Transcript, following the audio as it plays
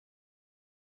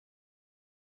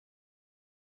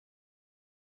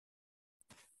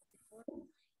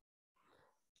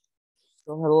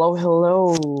Hello,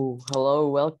 hello, hello,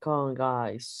 welcome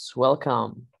guys,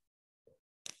 welcome.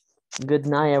 Good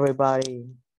night, everybody.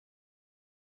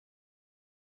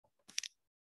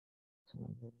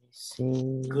 Let me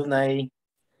see. Good night.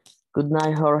 Good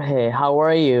night, Jorge. How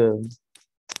are you?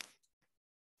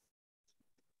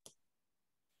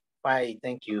 Bye,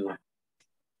 thank you.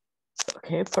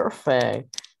 Okay,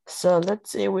 perfect. So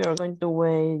let's say we are going to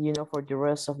wait, for the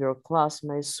rest of your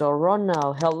classmates. So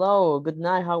Ronald, hello, good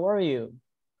night, how are you?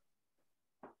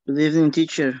 Good evening,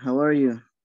 teacher. How are you?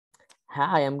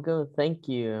 Hi, I'm good, thank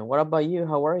you. What about you?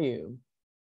 How are you?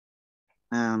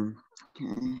 Un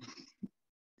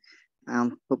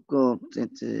poco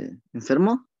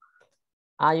enfermo.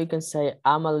 You can say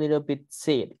I'm a little bit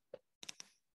sick.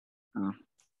 Como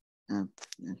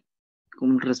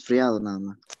un resfriado nada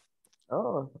más.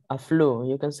 Oh, a flu.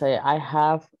 You can say I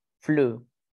have flu.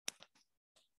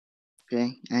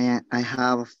 Okay, I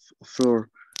have flu.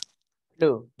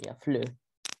 Flu, yeah, flu.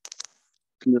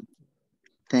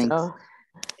 Thanks. So,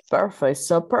 perfect.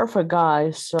 So perfect,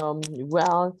 guys.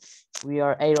 Well, we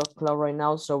are 8 o'clock right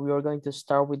now, so we are going to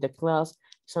start with the class.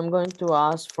 So I'm going to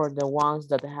ask for the ones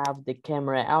that have the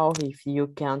camera off if you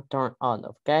can turn on,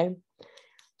 okay?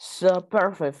 So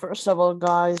perfect. First of all,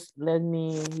 guys, let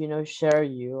me, share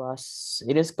you as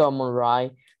it is common,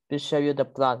 right? To show you the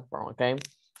platform, okay?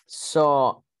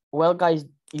 So, well, guys,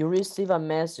 you receive a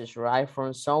message, right,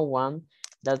 from someone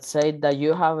that said that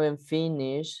you haven't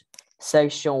finished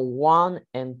section 1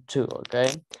 and 2,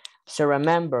 okay? So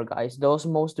remember, guys, those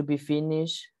must to be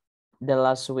finished the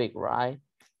last week, right?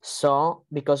 So,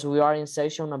 because we are in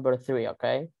section number 3,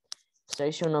 okay?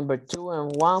 Section number 2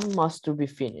 and 1 must to be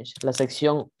finished. La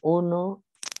sección 1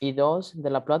 y 2 de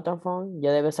la plataforma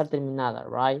ya debe estar terminada,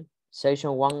 right?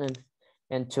 Section 1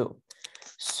 and 2.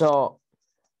 So,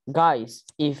 guys,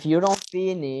 if you don't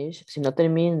finish, si no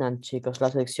terminan, chicos, la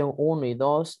sección 1 y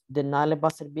 2, de nada les va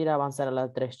a servir avanzar a la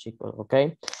 3, chicos,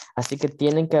 ¿ok? Así que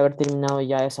tienen que haber terminado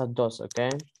ya esas dos,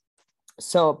 ¿ok?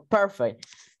 So, perfect.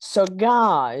 So,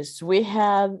 guys, we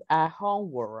had a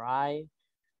homework, right?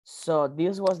 So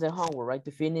this was the homework, right?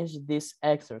 To finish this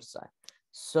exercise.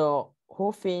 So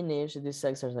who finished this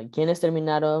exercise? ¿Quiénes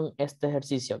terminaron este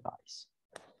ejercicio, guys?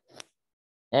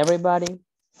 Everybody?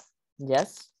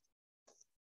 Yes?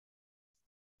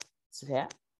 Yeah.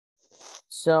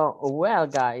 So, well,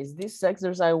 guys, this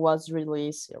exercise was really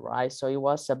easy, right? So it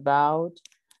was about,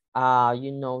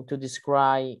 to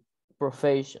describe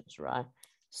professions, right?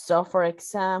 So for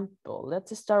example,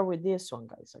 let's start with this one,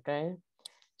 guys, okay?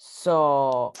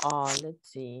 So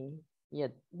let's see. Yeah,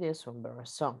 this one better.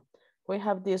 So we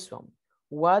have this one.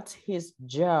 What's his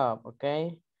job?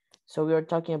 Okay. So we are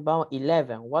talking about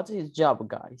 11. What's his job,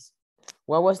 guys?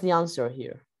 What was the answer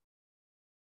here?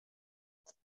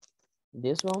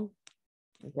 This one.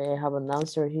 Okay, I have an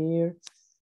answer here.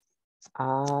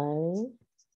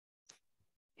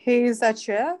 He's a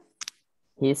chef.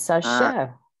 He's a chef.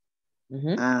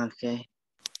 Okay.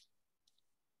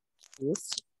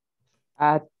 He's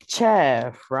a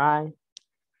chef, right?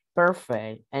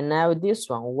 Perfect. And now this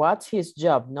one. What's his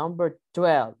job? Number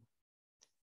 12.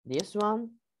 This one.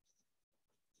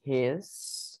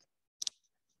 He's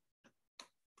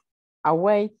a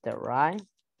waiter, right?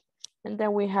 And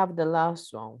then we have the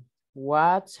last one.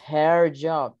 What's her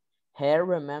job? Her,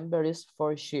 remember, is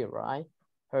for she, right?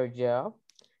 Her job.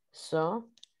 So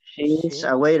She's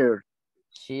a waiter.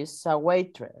 She's a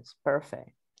waitress.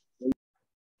 Perfect.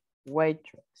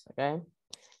 Waitress, okay?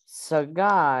 So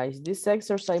guys, this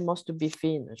exercise must be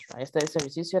finished, right? Este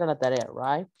ejercicio era la tarea,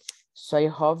 right? So I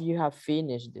hope you have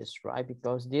finished this, right?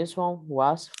 Because this one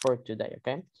was for today,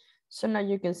 okay? So now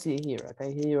you can see here,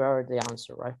 okay? Here are the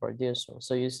answer, right? For this one.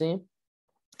 So you see,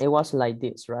 it was like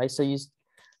this, right? So you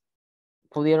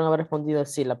pudieron haber respondido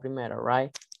así la primera,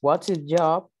 right? What's his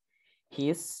job?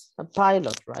 He's a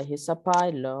pilot, right? He's a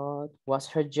pilot. What's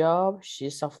her job?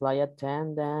 She's a flight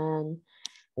attendant.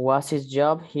 What's his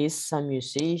job? He's a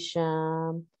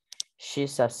musician.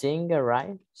 She's a singer,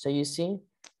 right? So you see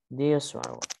this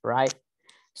one, right?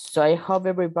 So I hope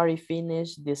everybody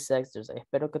finished this exercise.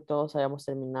 Espero que todos hayamos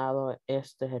terminado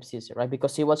este ejercicio, right?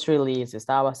 Because it was really easy.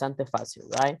 Estaba bastante fácil,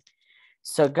 right?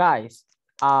 So guys,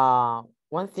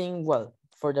 one thing, well,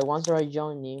 for the ones that are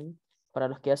joining, para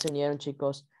los que ya se unieron,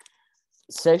 chicos,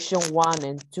 section 1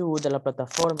 and 2 de la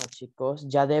plataforma, chicos,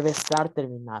 ya debe estar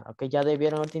terminada, ok, ya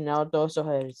debieron haber terminado todos esos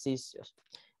ejercicios.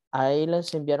 Ahí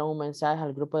les enviaron un mensaje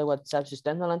al grupo de WhatsApp. Si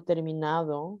ustedes no lo han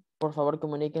terminado, por favor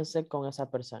comuníquense con esa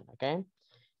persona, ok.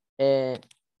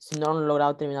 Si no han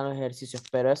logrado terminar los ejercicios,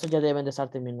 pero esos ya deben de estar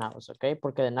terminados, ok,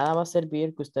 porque de nada va a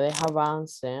servir que ustedes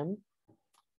avancen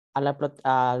a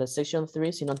la section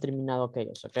 3 si no han terminado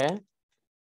aquellos, ok.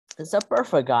 So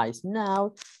perfect, guys.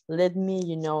 Now, let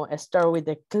me, start with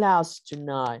the class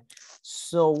tonight.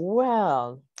 So,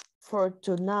 well, for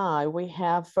tonight, we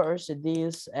have first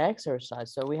this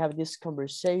exercise. So we have this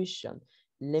conversation.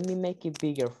 Let me make it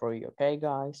bigger for you, okay,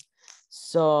 guys?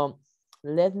 So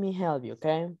let me help you,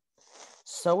 okay?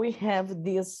 So we have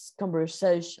this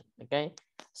conversation, okay?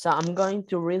 So I'm going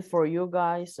to read for you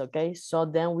guys, okay? So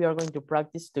then we are going to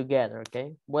practice together,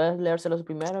 okay? Voy a leérselos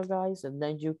primero, guys, and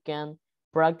then you can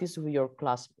practice with your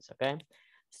classmates, okay?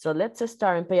 So let's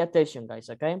start and pay attention, guys,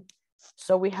 okay?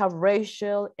 So we have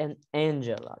Rachel and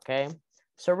Angela, okay?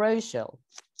 So Rachel,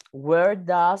 where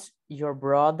does your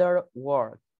brother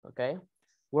work, okay?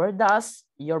 Where does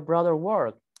your brother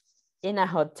work? In a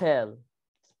hotel.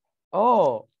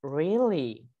 Oh,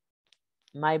 really?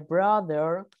 My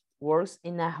brother works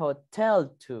in a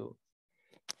hotel too.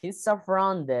 He's a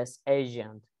front desk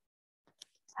agent.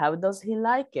 How does he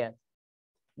like it?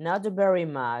 Not very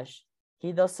much.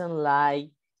 He doesn't like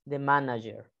the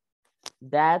manager.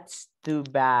 That's too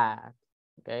bad,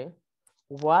 okay?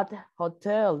 What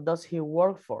hotel does he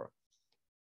work for?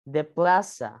 The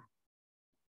Plaza.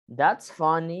 That's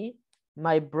funny.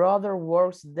 My brother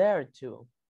works there too.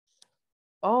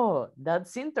 Oh,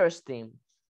 that's interesting.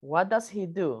 What does he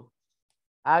do?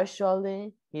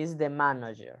 Actually, he's the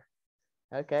manager.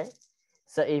 Okay.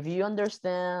 So if you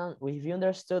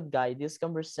understood, guys, this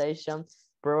conversation,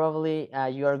 probably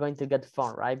you are going to get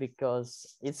fun, right?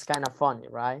 Because it's kind of funny,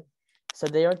 right? So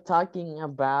they are talking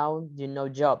about,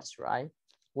 jobs, right?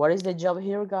 What is the job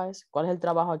here, guys? ¿Cuál es el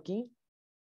trabajo aquí?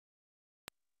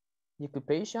 The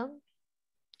occupation?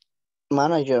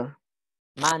 Manager.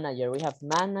 Manager. We have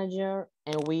manager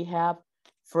and we have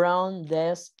front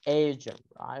desk agent,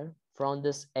 right? Front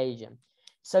desk agent.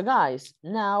 So guys,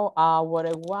 now what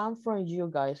I want from you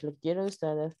guys, lo que quiero de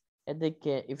ustedes es de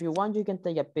que if you want you can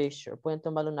take a picture. Pueden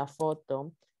tomarle una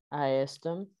foto a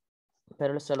esto,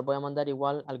 pero se lo voy a mandar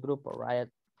igual al grupo, right?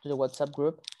 To the WhatsApp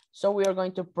group. So we are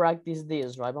going to practice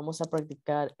this, right? Vamos a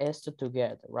practicar esto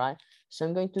together, right? So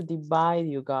I'm going to divide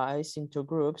you guys into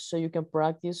groups so you can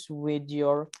practice with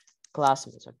your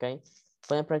classmates, okay?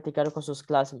 Pueden practicar con sus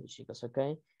classmates, chicos,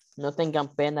 okay? No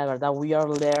tengan pena, ¿verdad? We are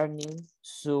learning.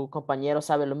 Su compañero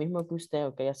sabe lo mismo que usted,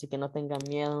 okay? Así que no tengan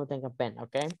miedo, no tengan pena,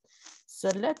 okay? So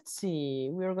let's see.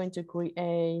 We are going to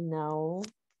create now.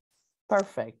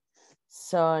 Perfect.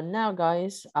 So now,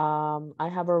 guys, I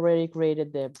have already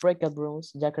created the breakout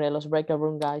rooms. Ya creé los breakout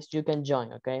room, guys. You can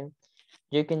join, okay?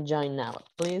 You can join now.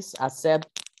 Please accept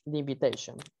the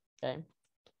invitation, okay?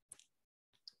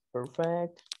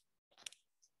 Perfect.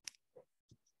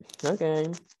 Okay.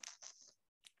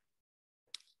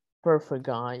 Perfect,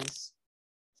 guys.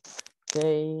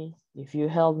 Okay. If you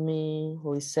help me,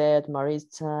 Lisette,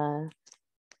 Marita,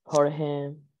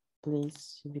 Jorge,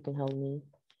 please, if you can help me.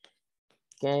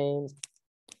 Okay.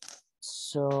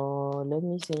 So let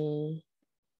me see.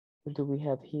 What do we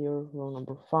have here? Row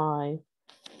number 5.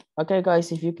 Okay,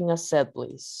 guys, if you can accept,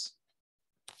 please,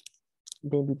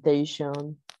 the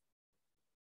invitation,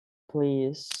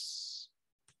 please.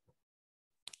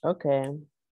 Okay.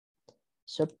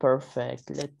 So perfect.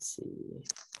 Let's see.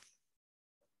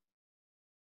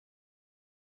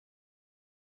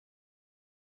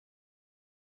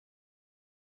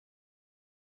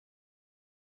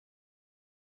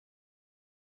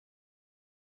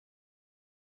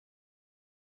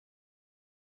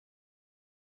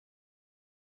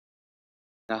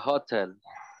 A hotel.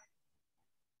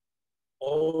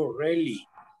 Oh, really?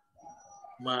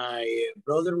 My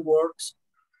brother works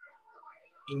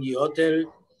in the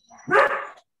hotel.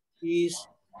 He's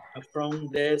a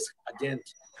front desk agent.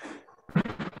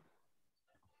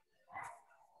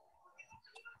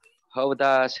 How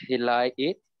does he like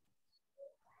it?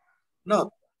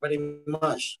 Not very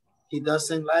much. He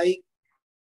doesn't like.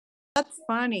 That's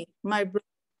funny. My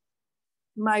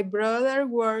brother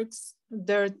works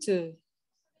there too.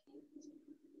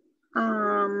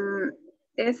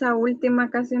 Esa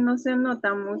última casi no se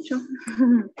nota mucho.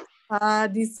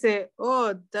 Dice,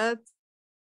 oh, that's.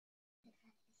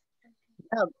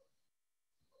 No,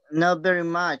 not very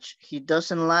much. He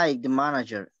doesn't like the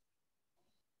manager.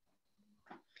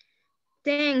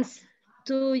 Thanks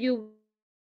to you.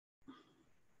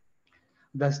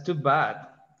 That's too bad.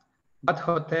 What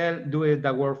hotel do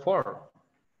that work for?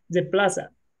 The Plaza.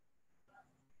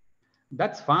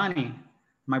 That's funny.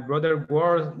 My brother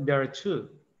works there too.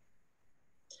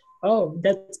 Oh,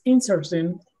 that's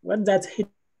interesting. What does he?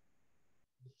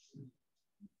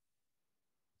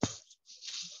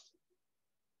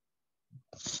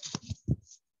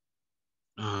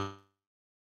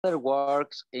 Brother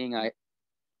works in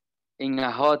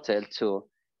a hotel too.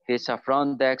 He's a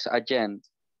front desk agent.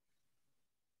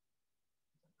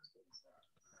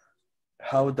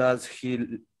 How does he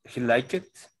like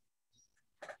it?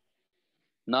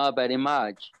 Not very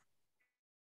much.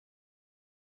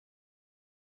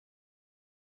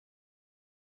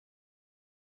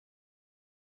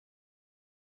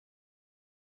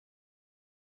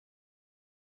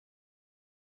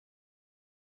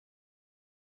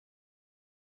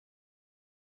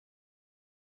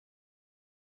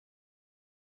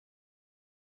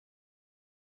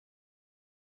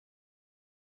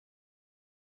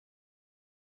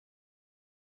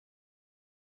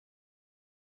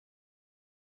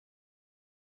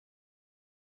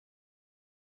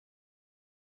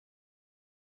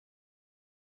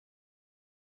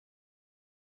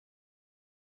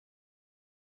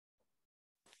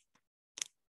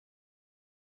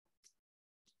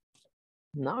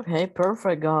 Okay,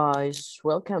 perfect, guys.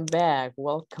 Welcome back.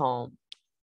 Welcome.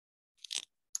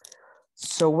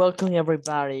 So, welcome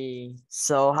everybody.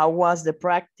 So, how was the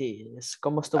practice?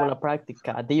 ¿Cómo estuvo la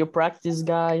práctica? Did you practice,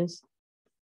 guys?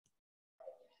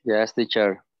 Yes,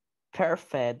 teacher.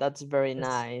 Perfect. That's very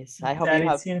nice. I hope That you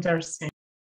have. is interesting.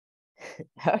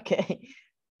 Okay.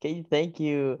 Okay, thank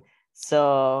you.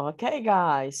 So, okay,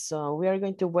 guys. So we are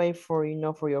going to wait for,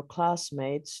 for your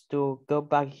classmates to go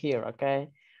back here, okay?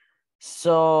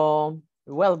 So,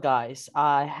 well, guys,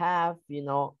 I have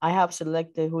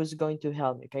selected who's going to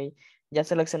help me, okay? Ya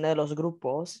seleccioné los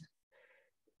grupos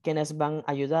quienes van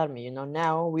a ayudarme,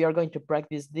 Now we are going to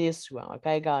practice this one,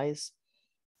 okay, guys?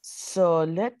 So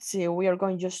let's see, we are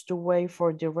going just to wait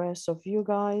for the rest of you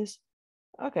guys.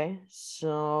 Okay,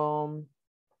 so,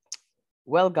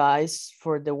 well, guys,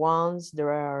 for the ones that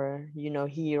are,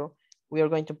 here, we are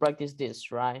going to practice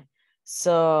this, right?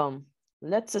 So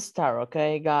let's start,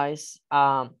 okay, guys?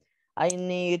 I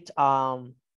need,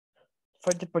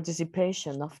 for the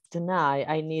participation of tonight,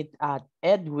 I need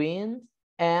Edwin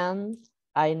and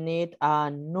I need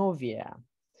Nubia.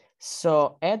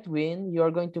 So Edwin, you're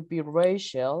going to be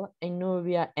Rachel and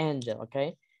Nubia Angel,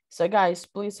 okay? So guys,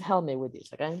 please help me with this,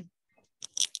 okay?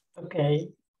 Okay,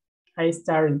 I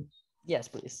started. Yes,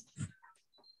 please.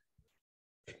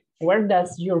 Where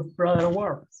does your brother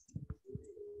work?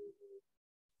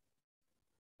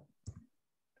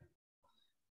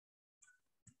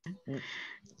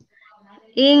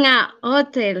 In a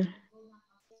hotel.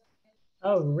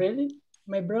 Oh, really?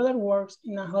 My brother works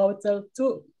in a hotel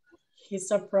too. He's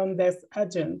a front desk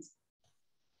agent.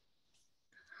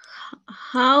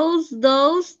 How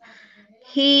does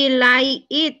he like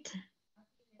it?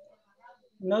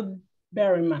 Not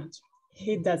very much.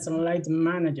 He doesn't like the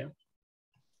manager.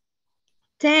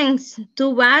 Thanks.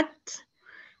 Too bad.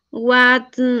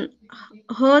 What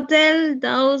hotel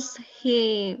does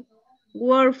he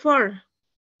work for?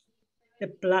 The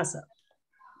plaza.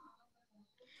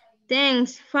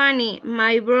 Thanks, funny.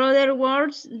 My brother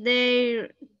works there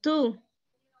too.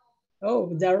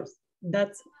 Oh,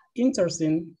 that's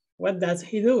interesting. What does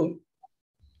he do?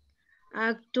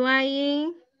 Actually,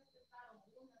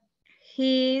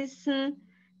 he's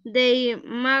the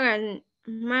manager.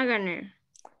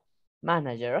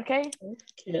 Manager, okay?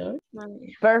 Okay.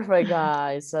 Perfect,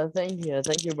 guys. So thank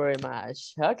you very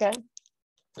much. Okay.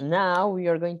 Now we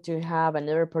are going to have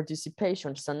another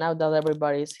participation. So now that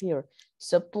everybody is here,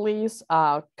 so please,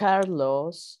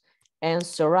 Carlos and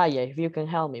Soraya, if you can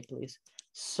help me, please.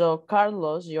 So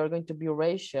Carlos, you're going to be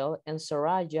Rachel, and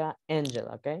Soraya, Angel,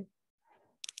 okay?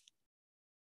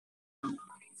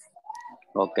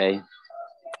 Okay.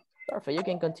 Perfect. You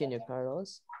can continue,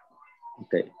 Carlos.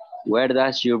 Okay. Where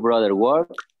does your brother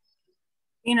work?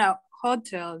 In a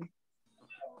hotel.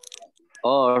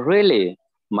 Oh, really?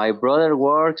 My brother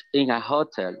works in a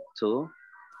hotel too.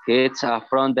 He's a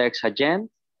front desk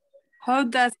agent. How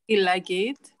does he like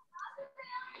it?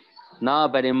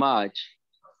 Not very much.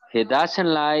 He doesn't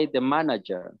like the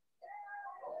manager.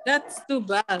 That's too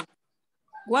bad.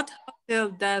 What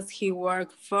hotel does he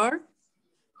work for?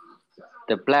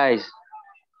 The place.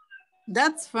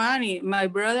 That's funny. My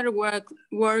brother works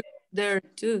there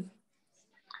too.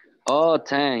 Oh,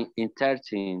 10 in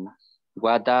 13.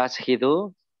 What does he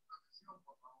do?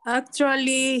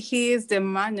 Actually, he is the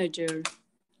manager.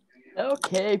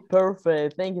 Okay,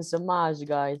 perfect. Thank you so much,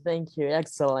 guys. Thank you.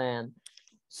 Excellent.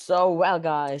 So, well,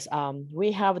 guys,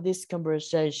 we have this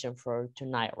conversation for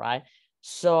tonight, right?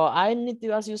 So I need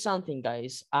to ask you something,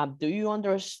 guys. Do you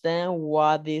understand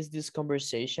what is this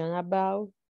conversation about?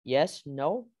 Yes,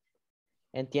 no?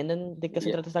 ¿Entienden de qué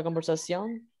se trata esta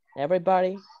conversación?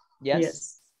 Everybody?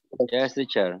 Yes? Yes,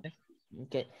 teacher.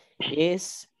 Okay.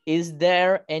 Is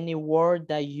there any word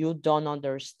that you don't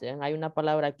understand? ¿Hay una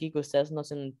palabra aquí que ustedes no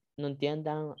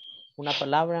entiendan? ¿Una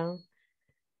palabra?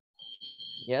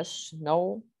 Yes,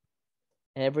 no?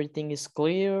 Everything is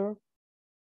clear?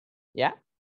 Yeah.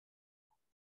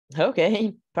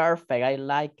 Okay, perfect. I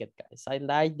like it, guys. I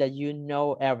like that you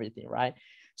know everything, right?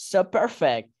 So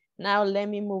perfect. Now let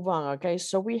me move on, okay?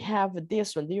 So we have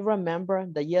this one. Do you remember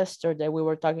that yesterday we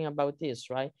were talking about this,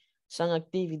 right? Some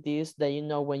activities that you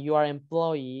know when you are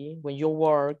employee, when you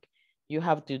work, you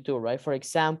have to do, right? For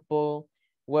example,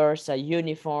 wears a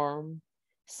uniform,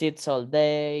 sits all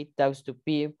day, talks to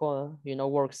people, you know,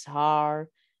 works hard,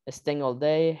 staying all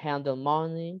day, handle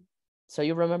money. So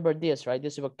you remember this, right?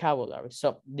 This vocabulary.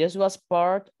 So this was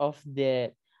part of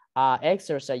the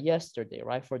exercise yesterday,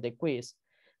 right? For the quiz.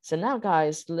 So now,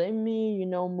 guys, let me, you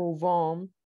know, move on.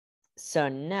 So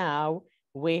now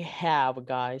we have,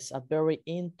 guys, a very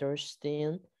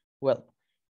interesting, well,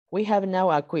 we have now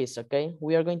a quiz, okay?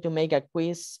 We are going to make a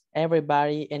quiz,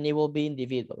 everybody, and it will be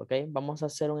individual, okay? Vamos a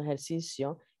hacer un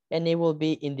ejercicio, and it will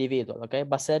be individual, okay?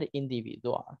 Va a ser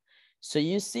individual. So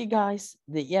you see, guys,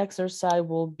 the exercise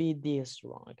will be this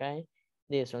one, okay?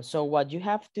 This one. So what you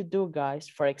have to do, guys,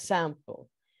 for example,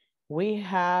 we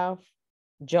have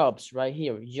jobs right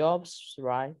here, jobs,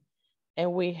 right?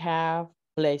 And we have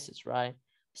places, right?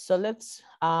 So let's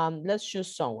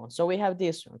choose someone. So we have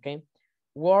this one, okay?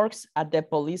 Works at the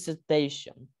police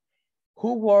station.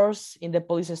 Who works in the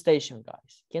police station,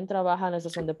 guys? ¿Quién trabaja en la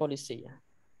estación de policía?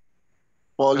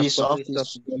 Police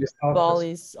office.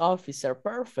 Police officer,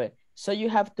 perfect. So you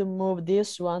have to move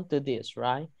this one to this,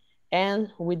 right?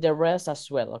 And with the rest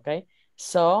as well, okay?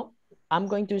 So I'm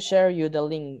going to share you the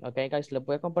link, okay, guys? Les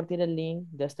voy a compartir el link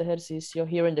de este ejercicio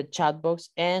here in the chat box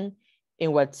and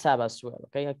in WhatsApp as well,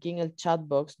 okay? Aquí en el chat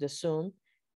box de Zoom,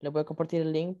 les voy a compartir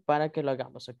el link para que lo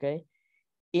hagamos, okay?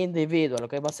 Individual,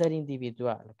 okay? Va a ser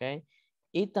individual, okay?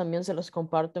 Y también se los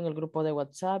comparto en el grupo de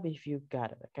WhatsApp if you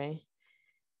got it, okay?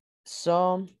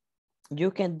 So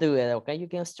you can do it, okay? You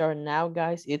can start now,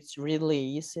 guys. It's really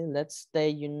easy. Let's stay,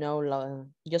 you know,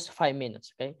 just 5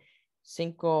 minutes, okay?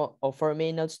 5 or 4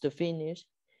 minutes to finish.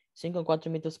 5 o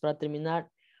 4 minutos para terminar.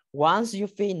 Once you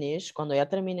finish, cuando ya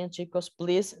terminen, chicos,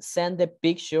 please send the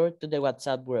picture to the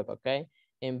WhatsApp group, okay?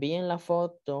 Envíen la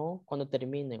foto cuando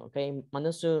terminen, okay?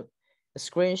 Manden su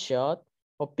screenshot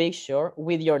o picture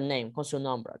with your name, con su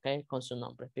nombre, okay? Con su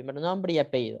nombre, primer nombre y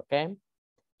apellido, okay?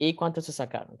 Y cuánto se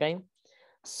sacaron, okay?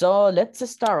 So let's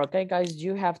start, okay, guys?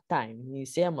 You have time.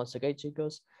 Iniciemos, okay,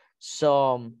 chicos?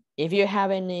 So if you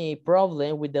have any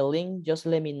problem with the link, just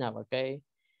let me know, okay?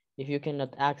 If you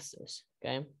cannot access,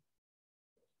 okay?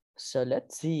 So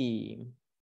let's see.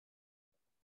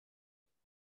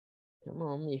 Come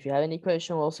on, if you have any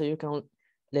question, also you can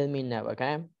let me know,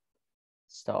 okay?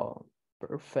 So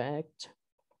perfect.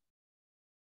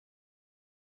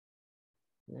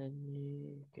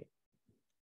 Okay.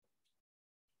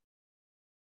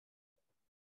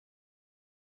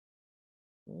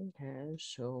 Okay,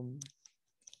 so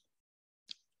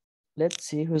let's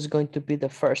see who's going to be the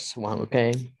first one,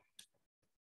 okay?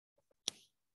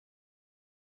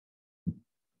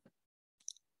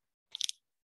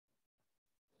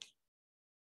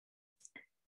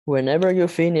 Whenever you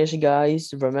finish,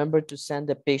 guys, remember to send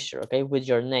a picture, okay, with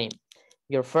your name,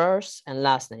 your first and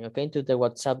last name, okay, to the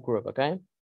WhatsApp group, okay?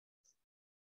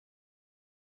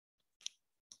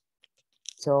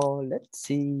 So let's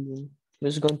see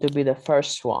who's going to be the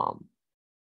first one.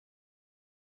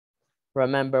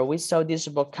 Remember, we saw this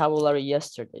vocabulary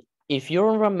yesterday. If you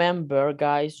don't remember,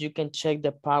 guys, you can check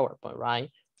the PowerPoint, right?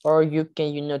 Or you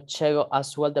can, you know, check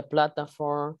as well the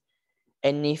platform.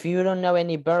 And if you don't know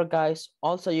any verb, guys,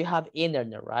 also you have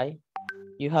internet, right?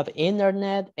 You have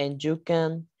internet and you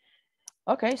can,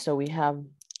 okay, so we have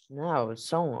now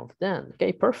some of them.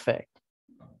 Okay, perfect.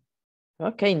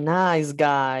 Okay, nice,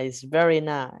 guys, very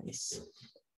nice.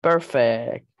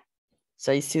 Perfect.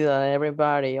 So you see that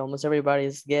everybody, almost everybody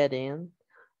is getting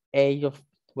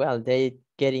well, they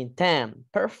getting 10.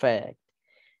 Perfect.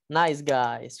 Nice,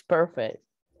 guys, perfect.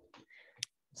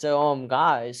 So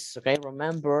guys, okay,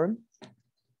 remember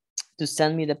to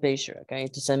send me the picture, okay?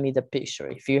 To send me the picture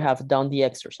if you have done the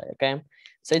exercise, okay?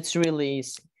 So it's really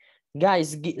easy.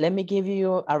 Guys, let me give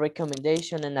you a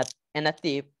recommendation and a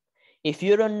tip. If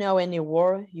you don't know any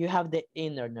word, you have the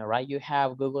internet, right? You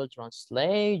have Google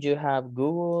Translate, you have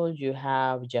Google, you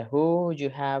have Yahoo, you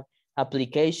have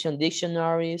application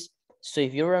dictionaries. So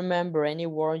if you remember any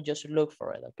word, just look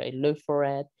for it, okay? Look for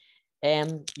it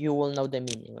and you will know the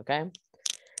meaning, okay?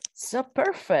 So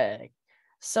perfect.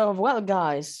 So, well,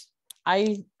 guys,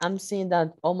 I'm seeing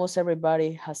that almost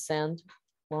everybody has sent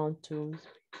 1, 2, 3,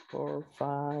 4,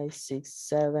 5, 6,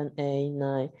 7, 8,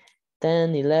 9,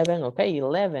 10, 11. Okay,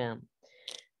 11.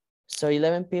 So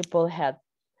 11 people have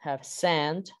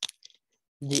sent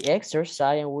the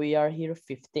exercise and we are here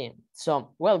 15. So,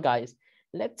 well, guys,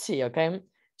 let's see, okay?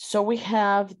 So we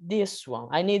have this one.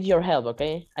 I need your help,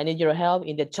 okay? I need your help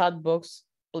in the chat box.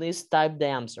 Please type the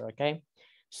answer, okay?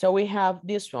 So we have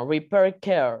this one, repair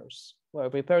cars. Well,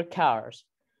 repair cars.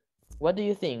 What do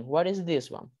you think? What is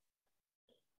this one?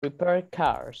 Repair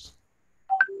cars.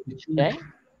 Okay.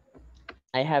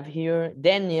 I have here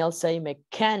Daniel say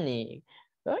mechanic.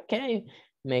 Okay,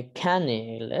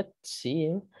 mechanic. Let's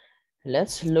see.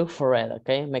 Let's look for it.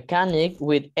 Okay, mechanic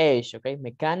with H. Okay,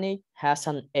 mechanic has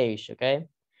an H. Okay.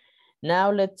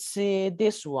 Now let's see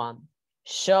this one.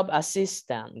 Shop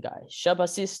assistant, guys. Shop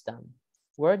assistant.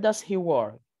 Where does he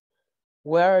work?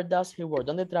 Where does he work?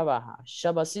 ¿Dónde trabaja?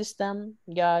 Shop assistant,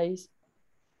 guys.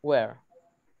 Where?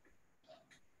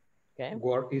 Okay.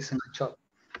 Work is in a shop.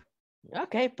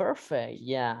 Okay, perfect.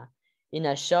 Yeah. In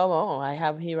a shop, oh, I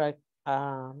have here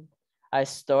a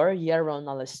store,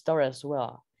 a store as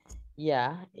well.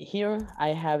 Yeah, here I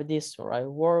have this one. I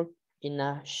work in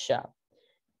a shop.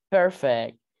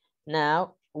 Perfect.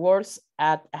 Now, works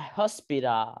at a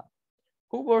hospital.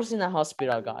 Who works in a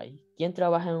hospital, guy? ¿Quién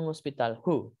trabaja en un hospital?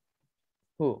 Who?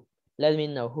 Who? Let me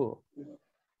know who.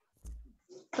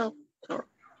 Doctor.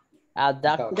 A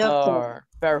doctor.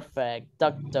 Perfect.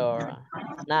 Doctor.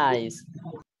 Nice.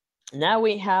 Now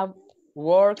we have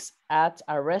works at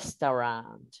a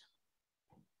restaurant.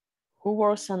 Who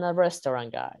works in a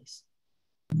restaurant, guys?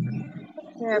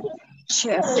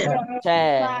 Chef.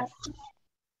 Chef.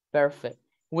 Perfect.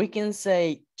 We can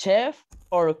say chef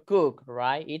or cook,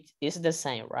 right? It is the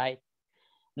same, right?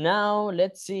 Now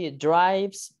let's see.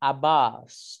 Drives a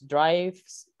bus.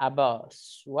 Drives a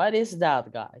bus. What is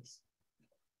that, guys?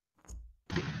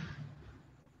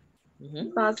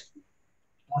 Bus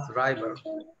Driver.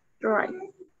 driver.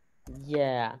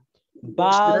 Yeah.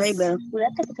 Bus Driver.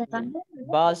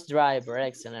 Bus driver.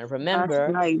 Excellent. Remember,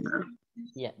 Driver.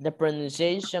 yeah, the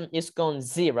pronunciation is con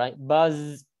Z, right?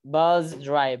 Bus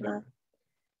driver.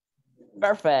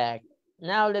 Perfect.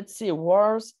 Now let's see.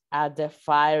 Works at the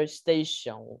fire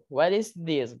station. What is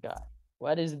this, guy?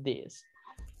 What is this?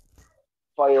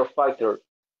 Firefighter.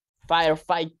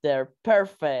 Firefighter.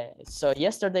 Perfect. So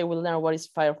yesterday we learned what is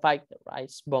firefighter, right?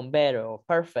 It's bombero.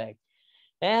 Perfect.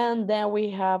 And then we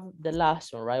have the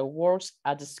last one, right? Works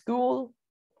at the school.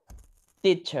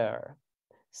 Teacher.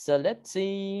 So let's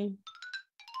see.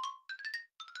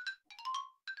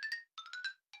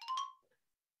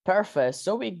 Perfect.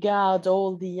 So we got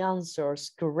all the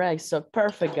answers correct. So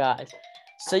perfect, guys.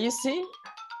 So you see,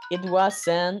 it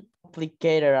wasn't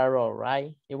complicated at all,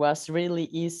 right? It was really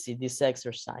easy, this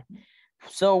exercise.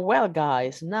 So, well,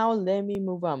 guys, now let me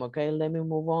move on, okay? Let me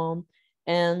move on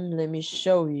and let me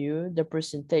show you the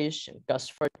presentation, because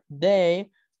for today,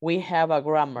 we have a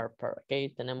grammar part, okay?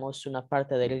 Tenemos una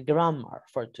parte del grammar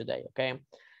for today, okay?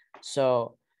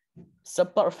 So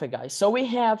perfect, guys. So we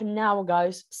have now,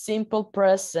 guys, simple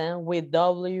present with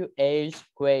WH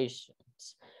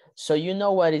questions. So you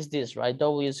know what is this, right?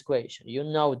 WH question. You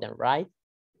know them, right?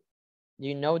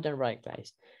 You know them, right,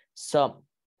 guys? So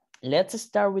let's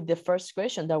start with the first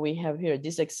question that we have here.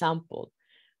 This example.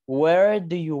 Where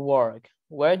do you work?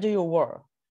 Where do you work?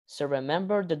 So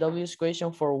remember the WH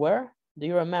question for where? Do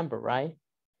you remember, right?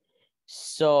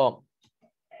 So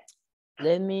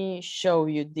let me show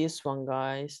you this one,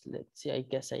 guys. Let's see, I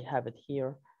guess I have it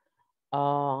here.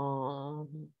 Okay,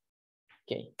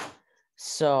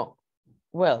 so,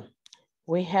 well,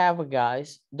 we have,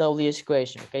 guys, WH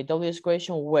question, okay? WH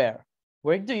question, where?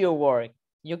 Where do you work?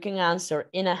 You can answer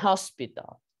in a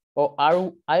hospital, or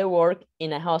I work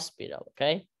in a hospital,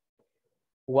 okay?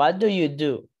 What do you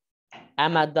do?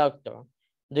 I'm a doctor.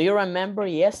 Do you remember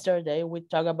yesterday we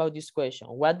talked about this question?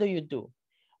 What do you do?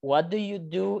 What do you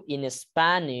do in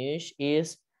Spanish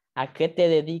is ¿a qué te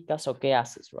dedicas o qué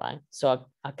haces, right? So,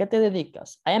 ¿a qué te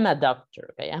dedicas? I am a doctor,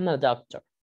 okay? I'm a doctor,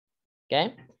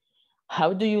 okay?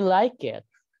 How do you like it?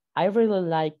 I really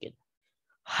like it.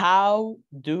 How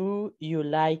do you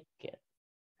like it?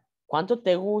 ¿Cuánto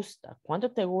te gusta?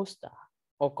 ¿Cuánto te gusta?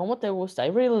 O ¿cómo te gusta? I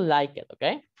really like it,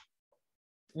 okay?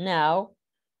 Now,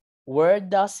 where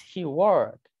does he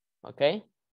work? Okay?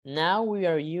 Now we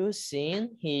are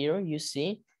using here, you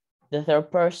see, the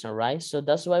third person, right? So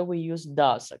that's why we use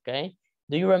does, okay?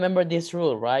 Do you remember this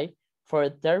rule, right? For a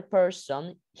third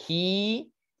person, he,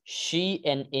 she,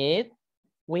 and it,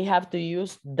 we have to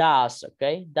use does,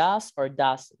 okay? Does or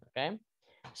doesn't, okay?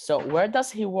 So where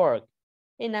does he work?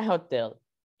 In a hotel.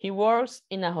 He works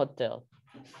in a hotel.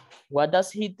 What does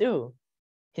he do?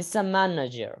 He's a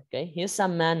manager, okay? He's a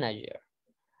manager.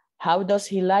 How does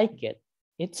he like it?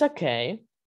 It's okay.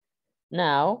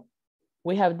 Now,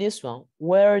 we have this one.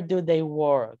 Where do they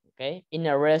work? Okay, in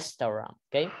a restaurant,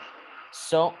 okay?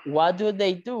 So what do?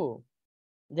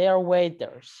 They are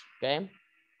waiters, okay?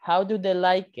 How do they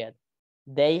like it?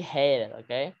 They hate it,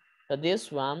 okay? So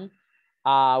this one,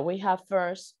 we have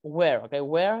first where, okay?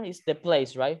 Where is the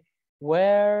place, right?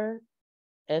 Where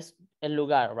es el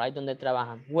lugar, right? Donde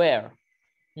trabajan. Where.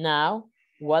 Now,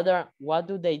 what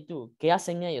do they do? ¿Qué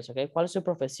hacen ellos, okay? ¿Cuál es su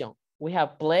profesión? We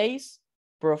have place,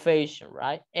 profession,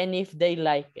 right? And if they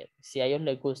like it, si a ellos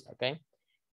les gusta, okay?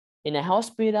 In a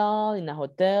hospital, in a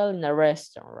hotel, in a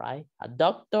restaurant, right? A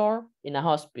doctor in a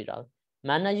hospital,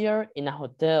 manager in a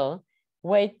hotel,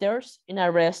 waiters in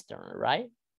a restaurant, right?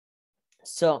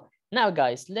 So now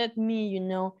guys, let me,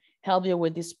 help you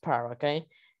with this part, okay?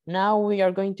 Now we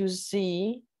are going to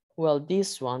see, well,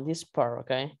 this part,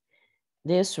 okay?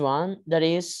 This one, that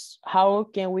is, how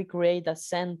can we create a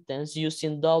sentence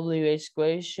using WH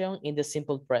question in the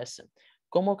simple present?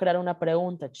 ¿Cómo crear una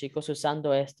pregunta, chicos,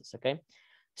 usando estos, okay?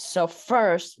 So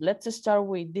first, let's start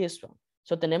with this one.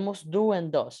 So tenemos do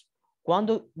and does.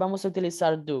 ¿Cuándo vamos a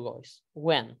utilizar do, guys?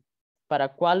 When. ¿Para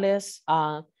cuáles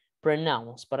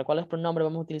pronouns? ¿Para cuáles pronombres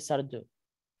vamos a utilizar do?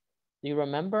 Do you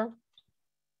remember?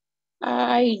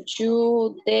 I,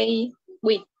 you, they,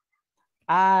 we.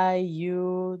 I,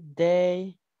 you,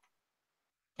 they,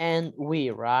 and we,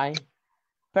 right?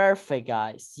 Perfect,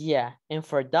 guys. Yeah. And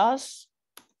for does,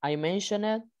 I mentioned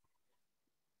it.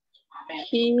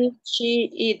 He, she,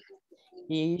 it.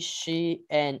 He, she,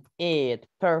 and it.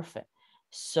 Perfect.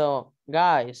 So,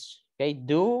 guys, okay,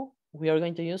 do, we are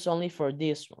going to use only for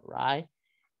this one, right?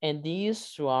 And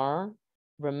this one,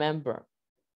 remember,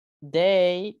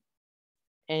 they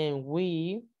and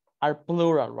we are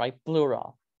plural, right?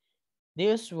 Plural.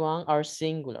 This one are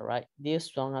singular, right? This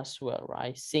one as well,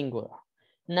 right? Singular.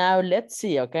 Now let's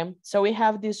see, okay? So we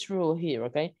have this rule here,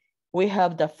 okay? We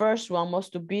have the first one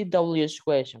must to be WH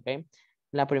question, okay?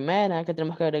 La primera que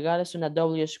tenemos que agregar es una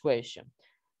WH question.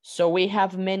 So we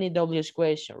have many WH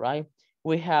questions, right?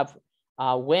 We have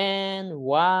when,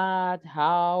 what,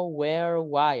 how, where,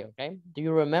 why, okay? Do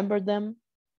you remember them?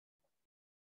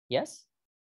 Yes?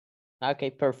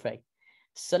 Okay, perfect.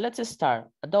 So let's start.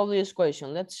 A WH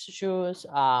question. Let's choose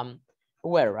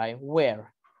where, right?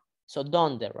 Where. So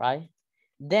donde, right?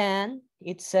 Then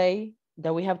it say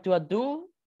that we have to do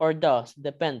or does,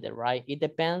 depende, right? It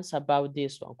depends about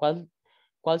this one.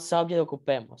 ¿Cuál subject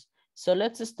ocupemos? So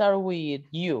let's start with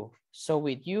you. So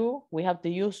with you, we have to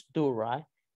use do, right?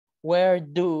 Where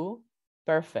do,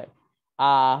 perfect.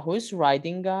 Who's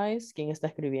writing, guys? ¿Quién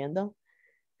está escribiendo?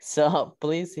 So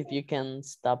please, if you can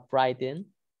stop writing.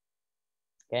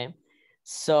 Okay,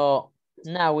 so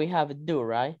now we have do,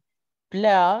 right?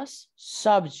 Plus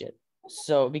subject.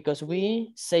 So because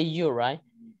we say you, right?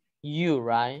 You,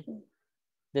 right?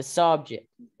 The subject.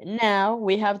 Now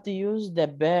we have to use the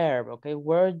verb, okay?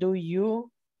 Where do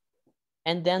you,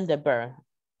 and then the verb.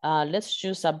 Let's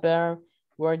choose a verb.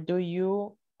 Where do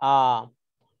you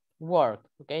work?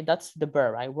 Okay, that's the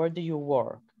verb, right? Where do you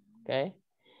work? Okay.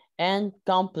 And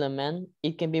complement,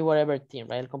 it can be whatever thing,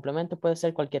 right? El complemento puede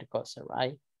ser cualquier cosa,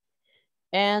 right?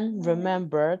 And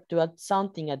remember to add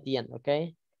something at the end,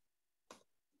 okay?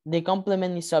 The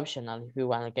complement is optional if you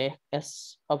want, okay?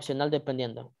 Es opcional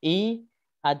dependiendo. Y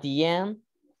at the end,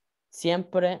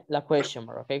 siempre la question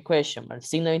mark, okay? Question mark,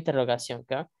 signo de interrogación,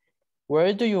 okay?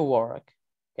 Where do you work?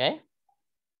 Okay?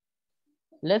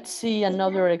 Let's see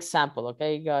another example,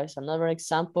 okay, guys? Another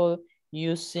example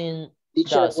using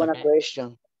Teacher, does, buena okay?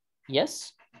 question.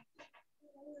 Yes.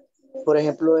 Por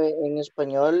ejemplo, en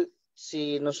español,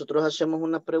 si nosotros hacemos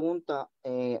una pregunta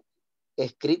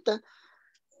escrita,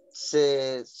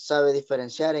 se sabe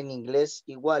diferenciar. En inglés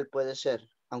igual puede ser,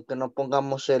 aunque no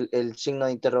pongamos el signo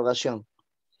de interrogación.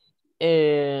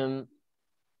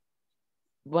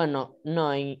 Bueno,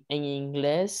 no, en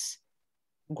inglés,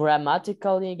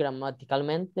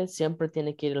 gramaticalmente, siempre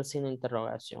tiene que ir el signo de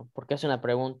interrogación, porque es una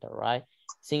pregunta, right?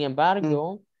 Sin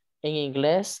embargo, en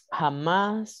inglés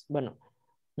jamás, bueno,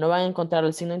 no van a encontrar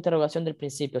el signo de interrogación del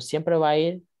principio, siempre va a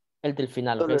ir el del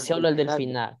final, ¿ok? Solo el del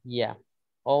final, yeah.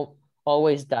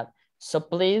 Always that. So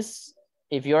please,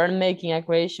 if you are making a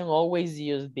question, always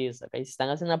use this, ¿ok? Si están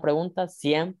haciendo una pregunta,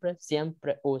 siempre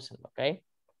úsenlo, ¿ok?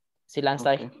 Si la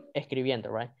están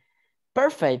escribiendo, right?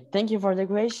 Perfect, thank you for the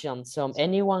question. So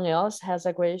anyone else has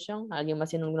a question? ¿Alguien más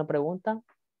tiene alguna pregunta?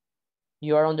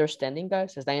 You are understanding,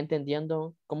 guys? ¿Están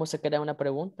entendiendo cómo se crea una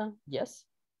pregunta? Yes?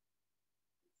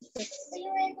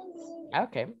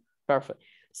 Okay, perfect.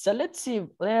 So let's see,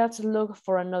 let's look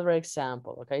for another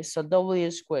example, okay? So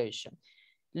WH question.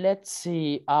 Let's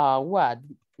see, what?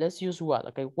 Let's use what,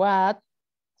 okay? What,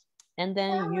 and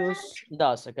then use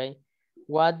does, okay?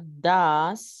 What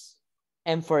does,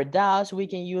 and for does, we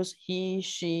can use he,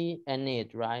 she, and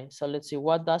it, right? So let's see,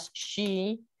 what does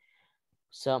she,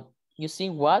 so you see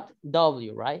what?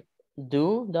 W, right?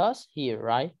 Do, does, here,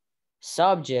 right?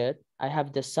 Subject, I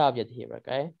have the subject here,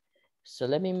 okay? So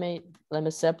let me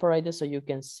separate this so you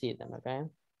can see them, okay?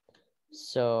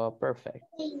 So perfect.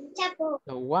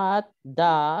 So what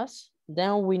does,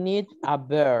 then we need a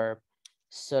verb.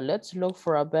 So let's look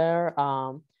for a verb.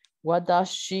 What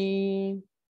does she,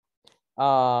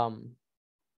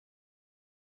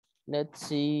 let's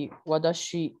see, what does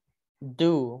she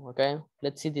do, okay?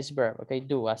 Let's see this verb, okay?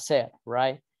 Do, hacer,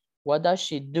 right? What does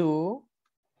she do?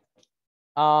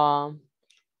 And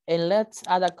let's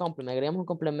add a complement, agregamos un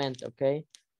complemento, okay?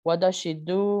 What does she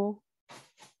do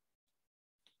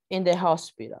in the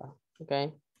hospital,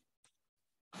 okay?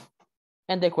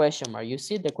 And the question mark, you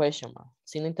see the question mark,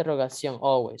 sin interrogación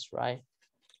always, right?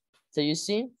 So you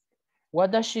see,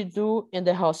 what does she do in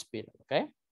the hospital, okay?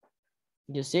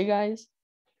 You see, guys?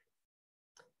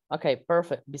 Okay,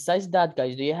 perfect. Besides that,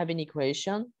 guys, do you have any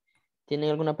question? ¿Tienen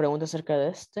alguna pregunta acerca de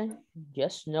este?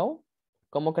 Yes, no?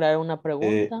 ¿Cómo crear una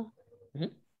pregunta?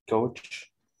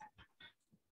 Coach,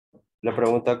 la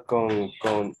pregunta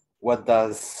con what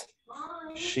does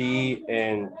she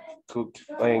and cook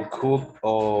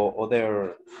or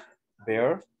other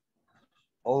bear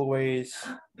always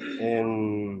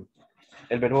el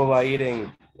verbo va a ir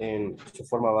en su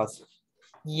forma base.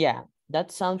 Yeah,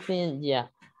 that's something, yeah,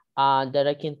 that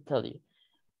I can tell you.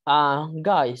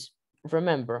 Guys,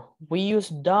 remember, we use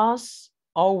does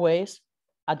always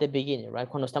at the beginning, right?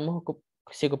 Cuando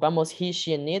si ocupamos he,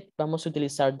 she, and it, vamos a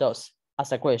utilizar does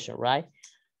as a question, right?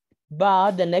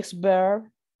 But the next verb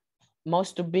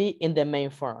must to be in the main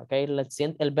form, okay? Let's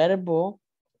see, el verbo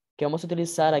que vamos a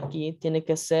utilizar aquí tiene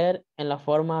que ser en la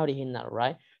forma original,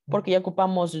 right? Porque ya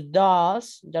ocupamos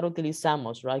does, ya lo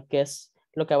utilizamos, right? Que es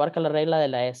lo que abarca la regla de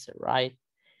la S, right?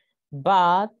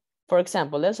 But, for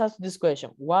example, let's ask this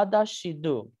question. What does she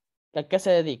do? ¿A qué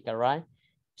se dedica, right?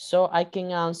 So I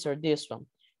can answer this one.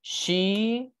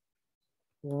 She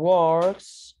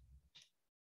works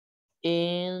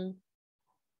in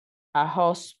a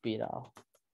hospital,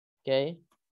 okay?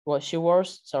 Well, she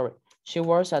works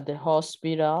at the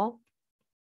hospital.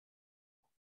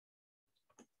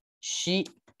 She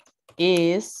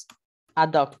is a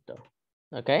doctor,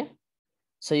 okay?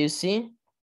 So you see,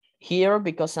 here,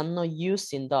 because I'm not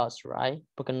using does, right?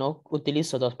 Porque no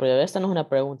utilizo does, pero esta no es una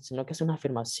pregunta, sino que es una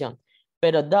afirmación.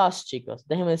 Pero does, chicos,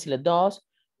 déjenme decirles, does,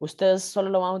 ustedes solo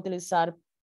lo van a utilizar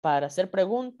para hacer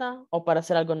pregunta o para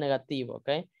hacer algo negativo,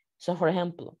 okay? So, for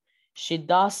example, she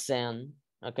doesn't,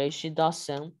 okay? She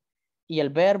doesn't, y el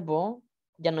verbo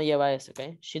ya no lleva eso,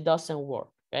 okay? She doesn't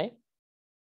work, okay?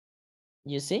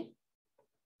 You see?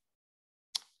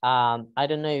 I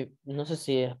don't know, no sé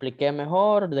si expliqué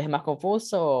mejor, lo dejé más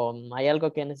confuso, o hay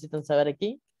algo que necesitan saber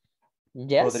aquí.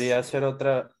 Yes. Podría ser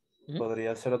otra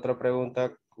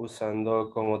pregunta usando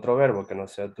con otro verbo que no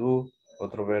sea tú,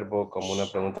 otro verbo como una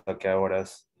pregunta que ahora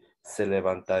se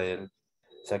levanta el,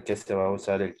 o sea que se va a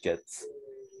usar el gets.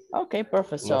 Okay,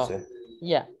 perfect. No So, sé.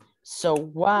 yeah. So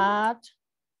what,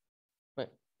 wait,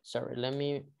 sorry, let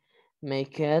me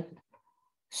make it.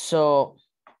 So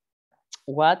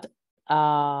what,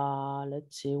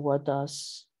 let's see, what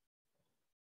does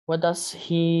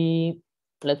he,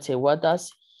 let's say, what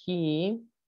does he,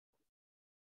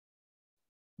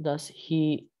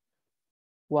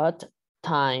 what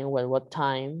time, well, what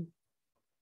time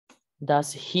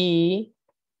does he,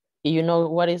 you know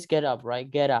what is get up, right?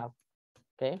 Get up,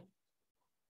 okay?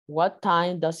 What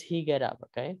time does he get up,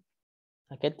 okay?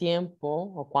 ¿A qué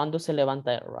tiempo o cuándo se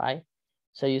levanta él, right?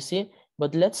 So you see,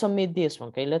 but let's omit this one,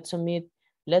 okay? Let's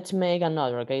make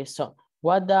another, okay? So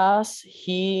what does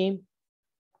he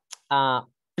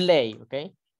play,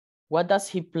 okay? What does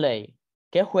he play?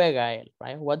 ¿Qué juega él,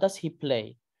 right? What does he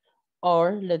play?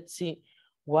 Or let's see,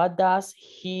 what does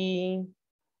he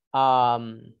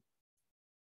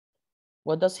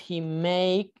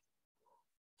make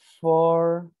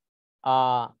for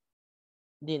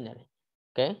dinner?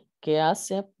 Okay, ¿qué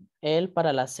hace él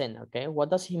para la cena? Okay, what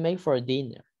does he make for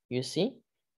dinner? You see,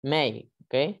 make,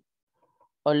 okay?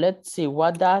 Or let's see,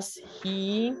 what does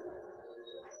he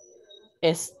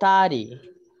study?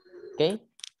 Okay,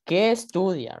 ¿qué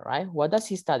estudia, right? What does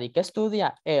he study? ¿Qué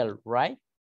estudia él, right?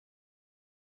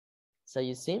 So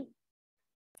you see?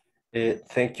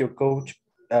 Thank you, coach.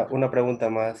 Una pregunta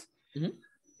más.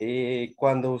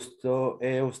 Cuando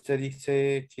usted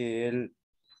dice que el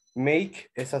make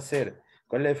es hacer,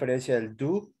 ¿cuál es la diferencia del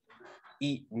do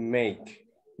y make?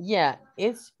 Yeah,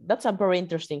 that's a very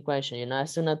interesting question, you know,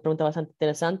 es una pregunta bastante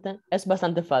interesante, es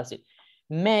bastante fácil.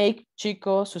 Make,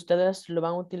 chicos, ustedes lo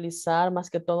van a utilizar más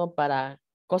que todo para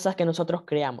cosas que nosotros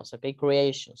creamos, okay,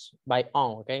 creations, by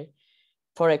own, okay.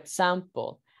 For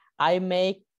example, I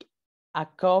make a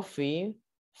coffee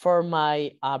for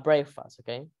my breakfast,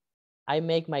 okay? I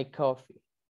make my coffee.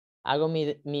 Hago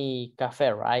mi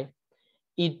café, right?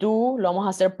 Y do lo vamos a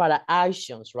hacer para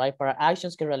actions, right? Para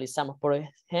actions que realizamos. Por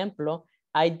ejemplo,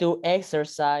 I do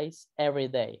exercise every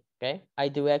day, okay? I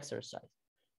do exercise.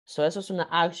 So eso es una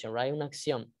action, right? Una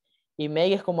acción. Y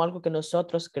make es como algo que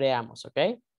nosotros creamos,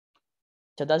 okay?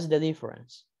 So that's the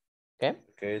difference, okay?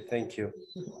 Okay, thank you.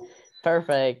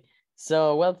 Perfect.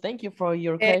 So, well, thank you for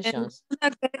your questions.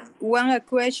 One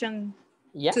question.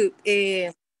 Yeah.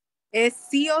 Es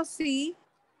sí o sí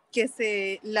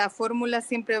que la fórmula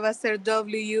siempre va a ser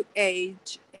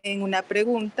WH en una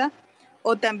pregunta,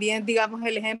 o también, digamos,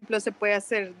 el ejemplo se puede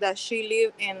hacer, does she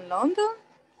live in London?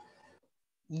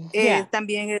 Yeah.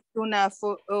 También es una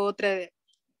otra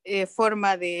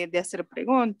forma de hacer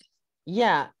preguntas.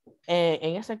 Yeah,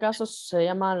 en ese caso se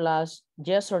llaman las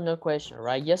yes or no question,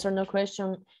 right? Yes or no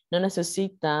question no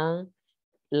necesitan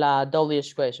la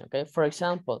WH question, okay? For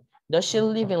example, does she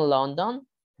live in London?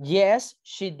 Yes,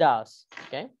 she does,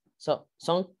 okay? So,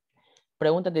 son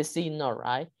preguntas de sí, no,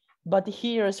 right? But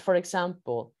here's, for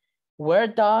example, where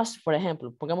does, por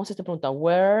ejemplo, pongamos esta pregunta,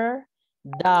 where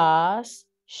does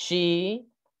she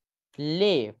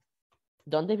live?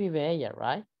 ¿Dónde vive ella,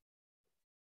 right?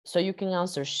 So you can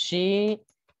answer, she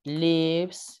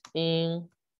lives in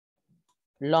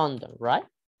London, right?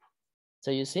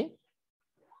 So you see?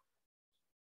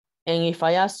 And if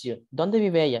I ask you, ¿dónde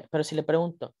vive ella? Pero si le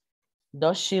pregunto,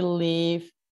 does she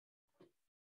live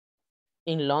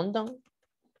in London?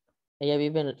 Ella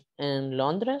vive en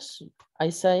Londres, I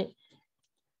say.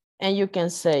 And you can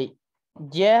say,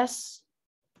 yes,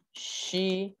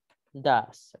 she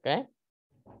does, okay?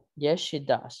 Yes, she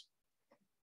does.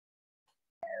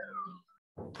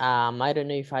 I don't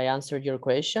know if I answered your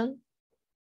question.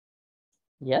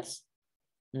 Yes?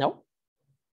 No?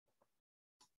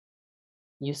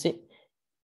 You see,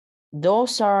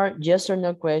 those are yes or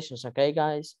no questions, okay,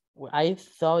 guys? I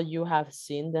thought you have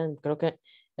seen them. Creo que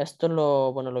esto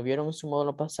lo vieron en su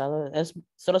módulo pasado.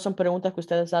 Solo son preguntas que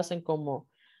ustedes hacen como,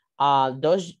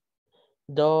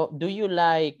 do you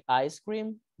like ice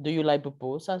cream? Do you like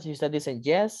pupusas? Y ustedes dicen,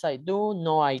 yes, I do.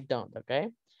 No, I don't, okay?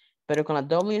 Pero con la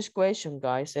WH question,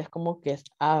 guys, es como que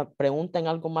preguntan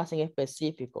algo más en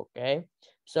específico, okay?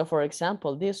 So, for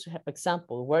example, this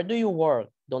example, where do you work?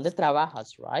 ¿Dónde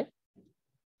trabajas, right?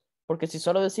 Porque si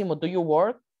solo decimos, do you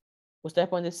work? Ustedes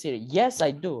pueden decir, yes,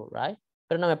 I do, right?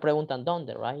 Pero no me preguntan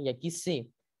dónde, right? Y aquí sí,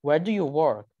 where do you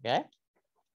work, okay?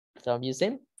 So, you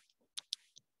see?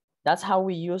 That's how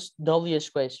we use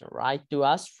WH question, right? To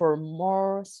ask for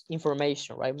more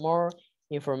information, right? More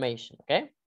information,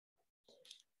 okay?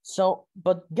 So,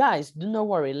 but guys, do not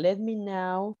worry. Let me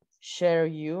now share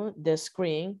you the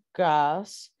screen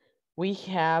because we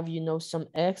have, some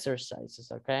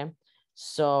exercises, okay?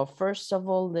 So first of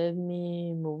all, let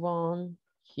me move on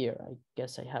here. I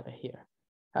guess I have it here.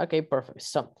 Okay, perfect.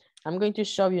 So I'm going to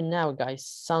show you now, guys,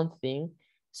 something.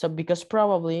 So because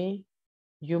probably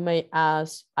you may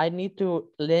ask, I need to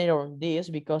learn this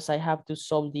because I have to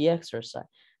solve the exercise.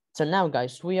 So now,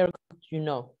 guys, we are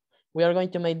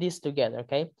going to make this together,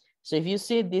 okay? So if you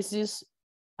see, this is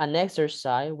an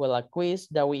exercise, well, a quiz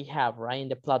that we have, right, in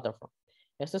the platform.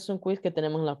 Este es un quiz que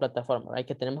tenemos en la plataforma, right,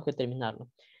 que tenemos que terminarlo.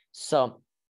 So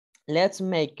let's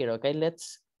make it, okay?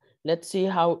 Let's see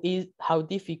how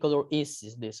difficult or easy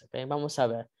is this, okay? Vamos a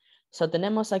ver. So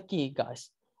tenemos aquí, guys,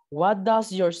 what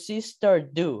does your sister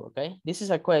do, okay? This is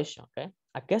a question, okay?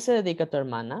 ¿A qué se dedica tu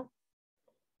hermana?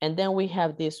 And then we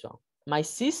have this one. My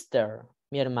sister,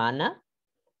 mi hermana,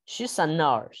 she's a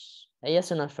nurse. Ella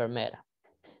es una enfermera.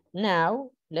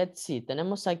 Now, let's see.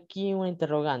 Tenemos aquí un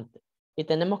interrogante. Y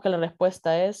tenemos que la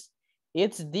respuesta es,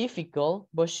 it's difficult,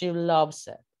 but she loves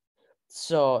it.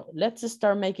 So, let's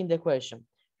start making the question.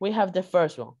 We have the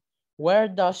first one. Where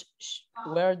does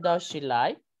she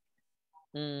lie?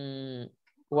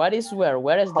 What is where?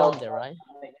 Where is donde, right?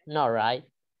 No, right?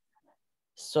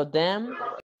 So then,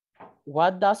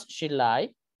 what does she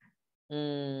like?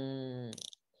 ¿Qué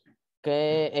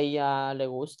ella le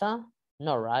gusta?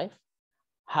 No, right?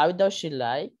 How does she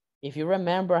like? If you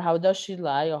remember, how does she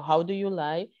like or how do you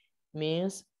like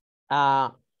means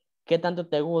 ¿qué tanto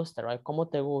te gusta, right?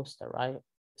 ¿Cómo te gusta, right?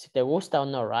 Si te gusta o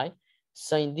no, right?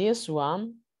 So in this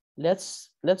one, let's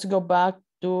go back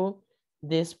to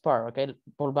this part, okay?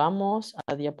 Volvamos a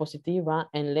la diapositiva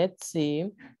and let's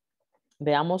see.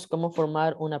 Veamos cómo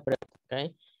formar una pregunta,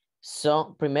 okay?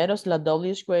 So, primero es la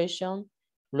WH question,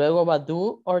 luego va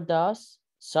do or does,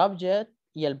 subject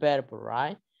y el verbo,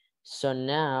 right? So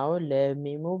now, let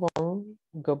me move on,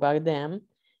 go back them,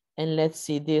 and let's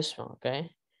see this one, okay?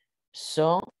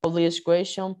 So, WH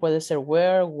question puede ser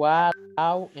where, what,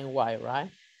 how, and why,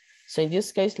 right? So in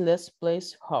this case, let's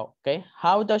place how, okay?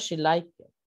 How does she like it?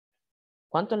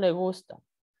 ¿Cuánto le gusta?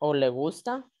 ¿O le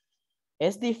gusta?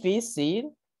 Es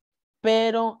difícil,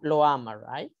 pero lo ama,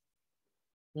 right?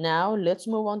 Now, let's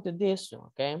move on to this one,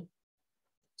 okay?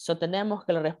 So tenemos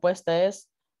que la respuesta es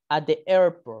at the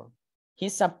airport.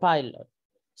 He's a pilot.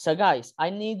 So guys, I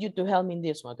need you to help me in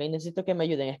this one, okay? Necesito que me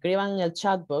ayuden. Escriban en el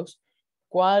chat box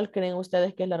cuál creen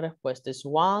ustedes que es la respuesta. Es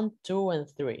 1, 2, and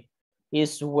 3.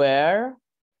 Is where,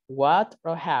 what,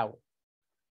 or how?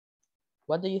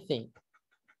 What do you think?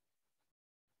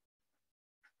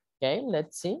 Okay,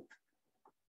 let's see.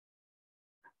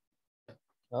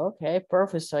 Okay,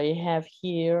 perfect. So you have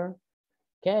here,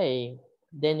 okay,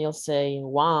 Daniel saying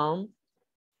 1.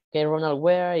 Okay, Ronald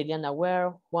where, Iliana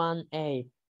where, 1A.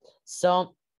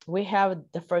 So we have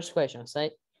the first question,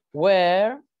 say,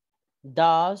 where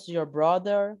does your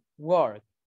brother work?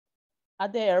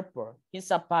 At the airport,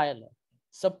 he's a pilot.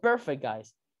 So perfect,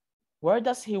 guys. Where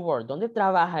does he work? ¿Dónde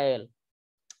trabaja él?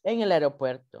 En el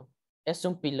aeropuerto. Es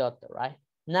un piloto, right?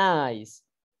 Nice.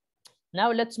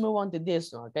 Now let's move on to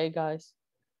this one, okay, guys?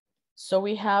 So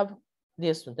we have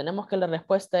this one. Tenemos que la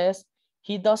respuesta es,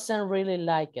 he doesn't really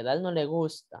like it. A él no le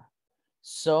gusta.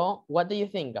 So, what do you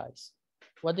think, guys?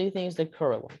 What do you think is the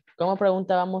correct one? ¿Cómo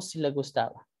preguntábamos si le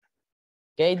gustaba?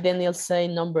 Okay, Daniel say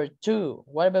number 2.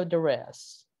 What about the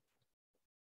rest?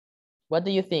 What do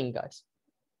you think, guys?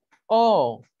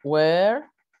 Oh, where,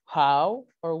 how,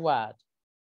 or what?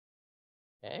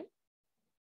 Okay.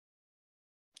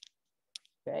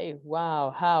 Okay, wow,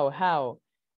 how?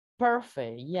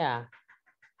 Perfect, yeah.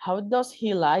 How does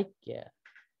he like it?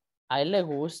 ¿A él le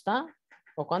gusta?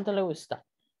 ¿O cuánto le gusta?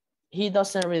 He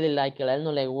doesn't really like it. A él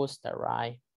no le gusta,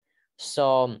 right?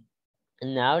 So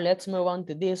now let's move on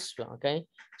to this one, okay?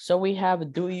 So we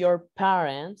have, do your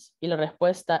parents? Y la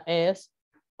respuesta es,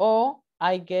 oh,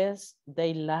 I guess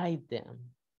they like them.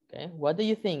 Okay, what do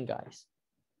you think, guys?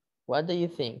 What do you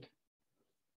think?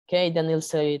 Okay, Daniel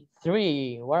said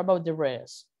 3. What about the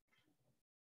rest?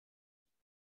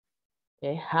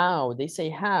 Okay, how? They say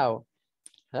how.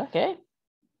 Okay.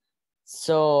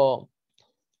 So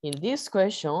in this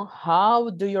question,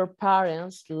 how do your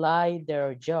parents like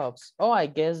their jobs? Oh, I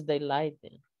guess they like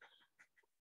them.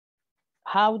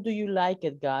 How do you like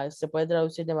it, guys? Se puede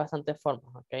traducir de bastantes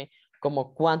formas, okay?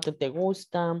 Como cuánto te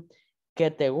gusta,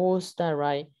 qué te gusta,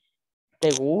 right?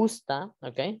 Te gusta,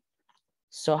 okay?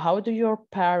 So how do your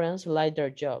parents like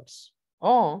their jobs?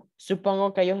 Oh,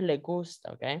 supongo que a ellos les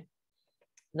gusta, okay?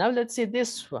 Now let's see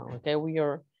this one, okay? We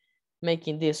are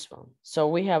making this one. So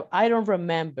we have, I don't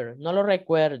remember, no lo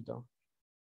recuerdo.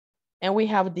 And we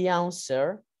have the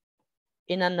answer,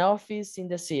 in an office in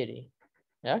the city.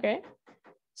 Okay,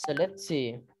 so let's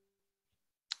see.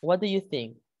 What do you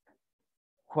think?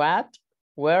 What,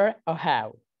 where, or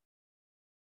how?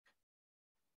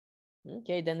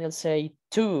 Okay, then they'll say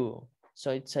 2.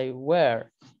 So it's a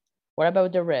where. What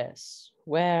about the rest?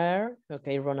 Where?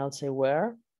 Okay, Ronald say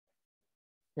where.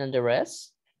 And the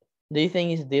rest? Do you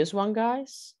think it's this one,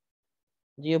 guys?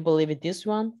 Do you believe it's this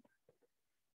one?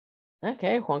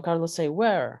 Okay, Juan Carlos say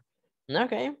where.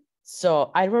 Okay,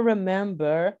 so I don't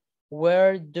remember,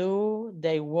 where do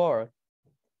they work?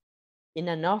 In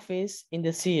an office in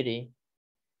the city.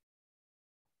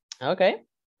 Okay,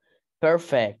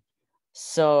 perfect.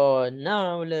 So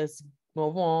now let's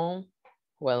move on.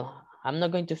 Well, I'm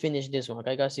not going to finish this one,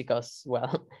 okay, guys, because,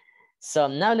 well, so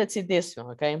now let's see this one,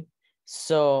 okay?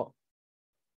 So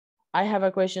I have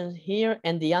a question here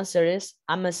and the answer is,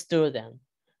 I'm a student.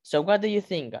 So what do you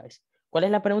think, guys? ¿Cuál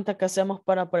es la pregunta que hacemos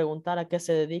para preguntar a qué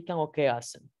se dedican o qué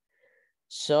hacen?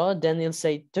 So Daniel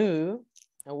say 2.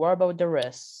 And what about the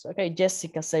rest? Okay,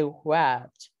 Jessica say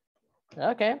what?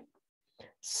 Okay.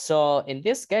 So in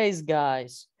this case,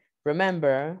 guys,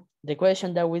 remember the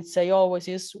question that we say always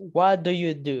is, what do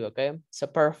you do? Okay, so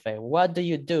perfect. What do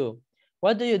you do?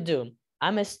 What do you do?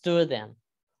 I'm a student.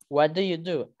 What do you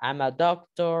do? I'm a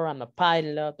doctor, I'm a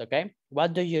pilot, okay?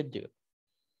 What do you do?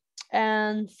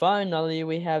 And finally,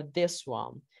 we have this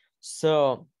one.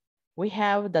 So we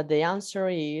have that the answer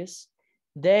is,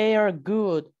 they are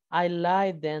good. I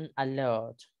like them a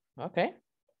lot. Okay.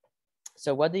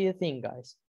 So what do you think,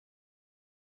 guys?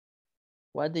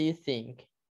 What do you think?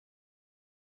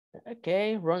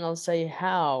 Okay, Ronald say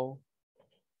how.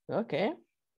 Okay.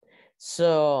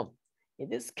 So in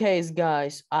this case,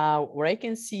 guys, what I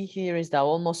can see here is that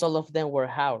almost all of them were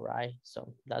how, right?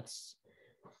 So that's,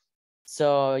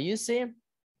 so you see,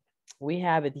 we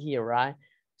have it here, right?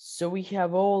 So we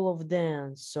have all of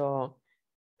them. So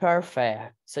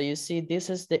perfect. So you see, this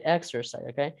is the exercise,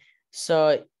 okay?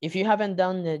 So if you haven't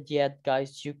done it yet,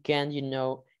 guys, you can, you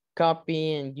know,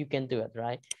 copy and you can do it,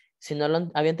 right? Si no lo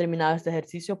habían terminado este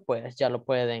ejercicio, pues ya lo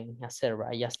pueden hacer,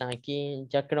 right? Ya están aquí,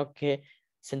 ya creo que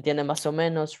se entiende más o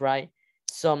menos, right?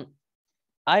 So,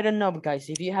 I don't know, guys,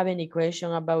 if you have any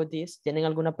question about this, ¿tienen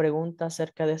alguna pregunta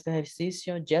acerca de este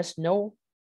ejercicio? Yes, no?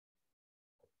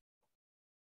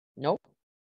 No?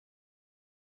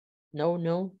 No,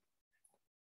 no?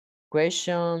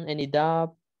 Question, any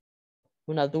doubt?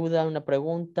 Una duda, una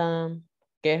pregunta,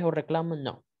 queja o reclamo?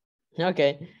 No.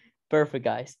 Okay, perfect,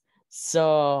 guys.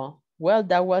 So, well,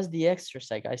 that was the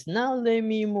exercise, guys. Now let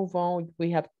me move on.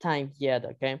 We have time yet,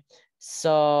 okay?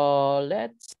 So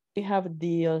let's have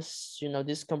this,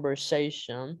 this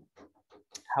conversation.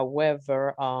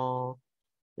 However,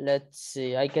 let's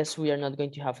see. I guess we are not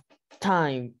going to have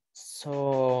time.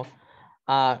 So,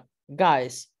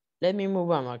 guys, let me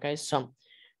move on, okay? So,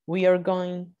 we are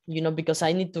going, because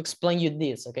I need to explain you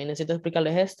this, okay? Necesito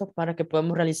explicarles esto para que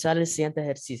podamos realizar el siguiente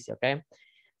ejercicio, okay?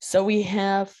 So we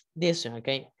have this one,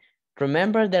 okay?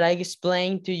 Remember that I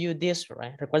explained to you this,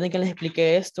 right? Recuerden que les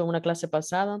expliqué esto en una clase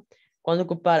pasada. Cuando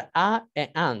ocupar a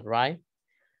and, right?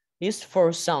 It's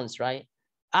for sounds, right?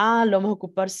 A lo vamos a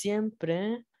ocupar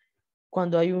siempre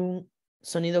cuando hay un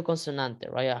sonido consonante,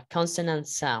 right? A consonant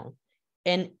sound.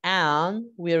 And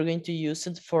we are going to use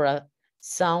it for a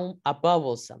sound, a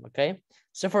vowel sound, okay?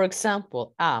 So for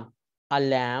example, a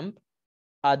lamp,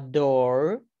 a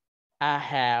door, a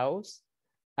house,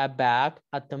 a bag,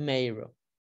 a tomato.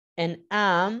 And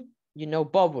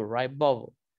bubble, right?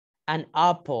 Bubble. An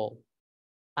apple,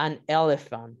 an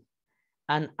elephant,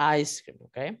 an ice cream,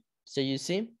 okay? So you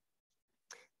see?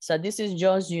 So this is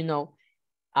just,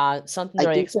 something that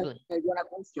I explained.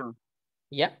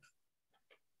 Yeah.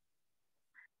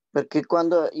 Porque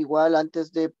cuando igual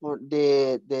antes de,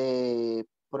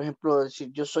 por ejemplo, si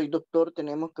yo soy doctor,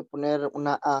 tenemos que poner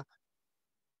una A.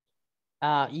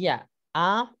 Yeah,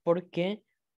 A porque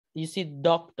you see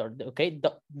doctor, okay,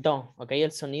 okay,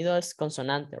 el sonido es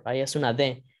consonante, right? Es una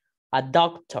D. A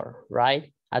doctor,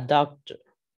 right? A doctor.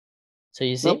 So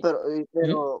you see? No,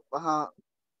 pero, ajá,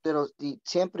 pero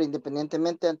siempre,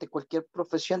 independientemente, ante cualquier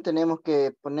profesión, tenemos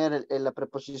que poner la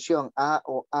preposición a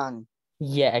o an.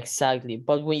 Yeah, exactly.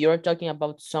 But when you're talking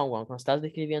about someone, cuando estás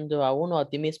describiendo a uno o a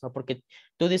ti mismo, porque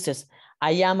tú dices,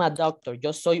 I am a doctor,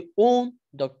 yo soy un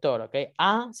doctor, okay?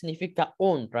 A significa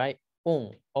un, right?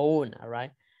 Un o una,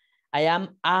 right? I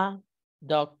am a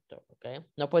doctor, okay?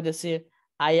 No puedes decir,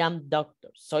 I am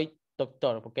doctor, soy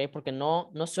doctor, okay? Porque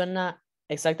no suena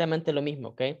exactamente lo mismo,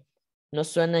 okay? No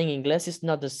suena en inglés, it's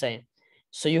not the same.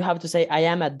 So you have to say, I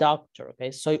am a doctor, okay?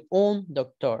 Soy un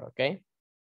doctor, okay?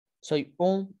 Soy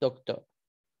un doctor.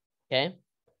 Okay.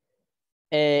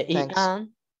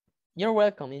 You're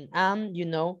welcome. In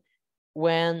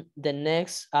when the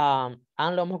next lo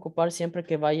vamos a ocupar siempre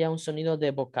que vaya un sonido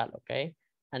de vocal, okay?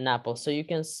 An apple. So you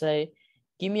can say,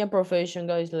 give me a profession,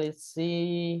 guys. Let's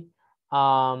see.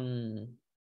 Well,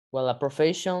 a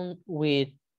profession with,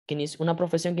 una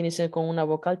profesión que inicie con una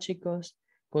vocal, chicos,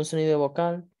 con sonido de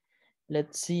vocal.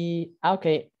 Let's see.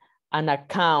 Okay. An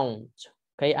account.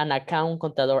 Okay. An account,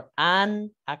 contador.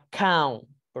 An account.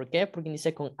 ¿Por qué? Porque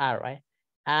inicia con A, right?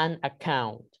 An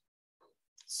account.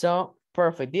 So,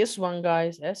 perfect. This one,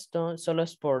 guys, esto solo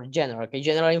es por general, okay?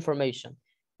 General information.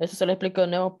 Esto se lo explico de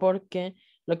nuevo porque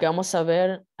lo que vamos a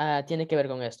ver tiene que ver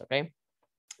con esto, okay?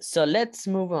 So, let's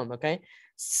move on, okay?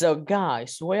 So,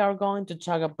 guys, we are going to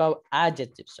talk about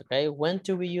adjectives, okay? When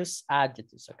do we use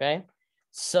adjectives, okay?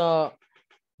 So,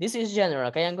 this is general,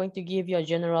 okay? I'm going to give you a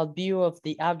general view of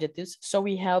the adjectives. So,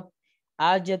 we have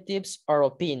adjectives or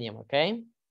opinion, okay?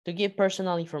 To give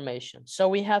personal information. So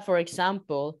we have, for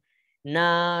example,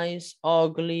 nice,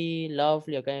 ugly,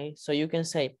 lovely, okay? So you can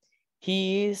say,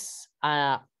 he's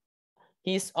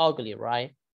ugly,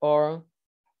 right? Or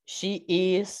she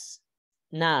is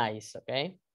nice,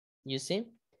 okay? You see?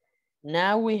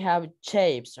 Now we have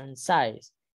shapes and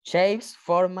size. Shapes,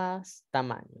 formas,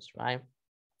 tamaños, right?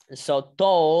 So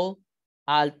tall,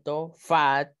 alto,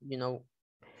 fat,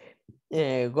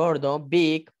 gordo,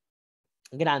 big,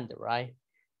 grande, right?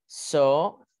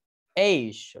 So,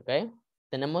 age, okay?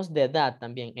 Tenemos de edad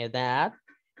también, edad.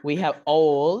 We have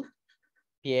old,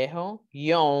 viejo,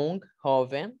 young,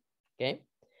 joven, okay?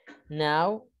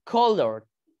 Now, color.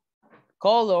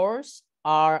 Colors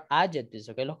are adjectives,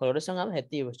 okay? Los colores son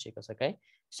adjetivos, chicos, okay?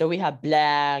 So, we have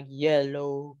black,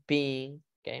 yellow, pink,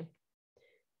 okay?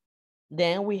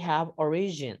 Then we have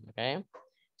origin, okay?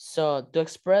 So, to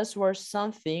express where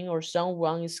something or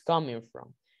someone is coming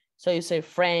from. So you say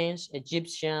French,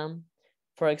 Egyptian.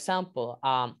 For example,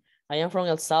 I am from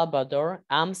El Salvador.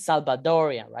 I'm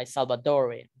Salvadorian, right?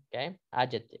 Salvadorian, okay?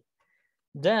 Adjective.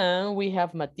 Then we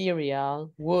have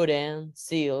material, wooden,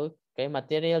 silk, okay?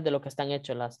 Material de lo que están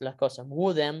hechos las cosas.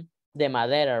 Wooden, de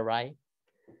madera, right?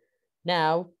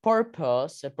 Now,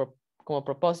 purpose, como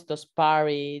propósitos,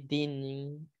 party,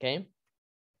 dining, okay?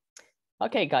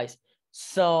 Okay, guys.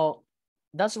 So,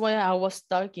 that's why I was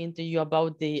talking to you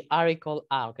about the article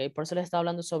a, okay? Por eso les estaba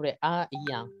hablando sobre a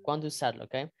y a, cuándo usarlo,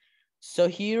 okay? So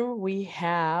here we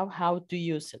have how to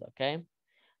use it, okay?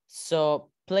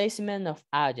 So placement of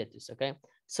adjectives, okay?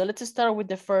 So let's start with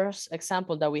the first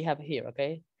example that we have here,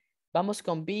 okay? Vamos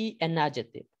con be an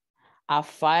adjective. A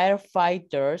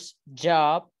firefighter's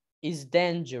job is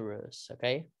dangerous,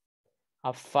 okay?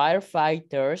 A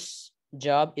firefighter's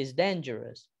job is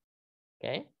dangerous,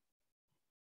 okay?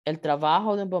 El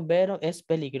trabajo de un bombero es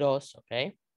peligroso,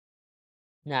 okay?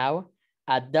 Now,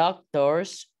 a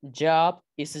doctor's job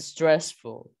is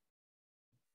stressful.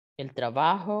 El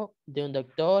trabajo de un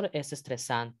doctor es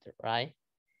estresante, right?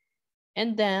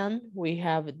 And then we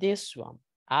have this one,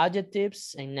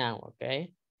 adjectives and noun,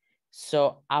 okay?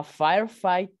 So, a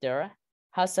firefighter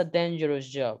has a dangerous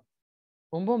job.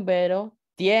 Un bombero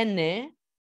tiene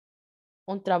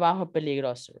un trabajo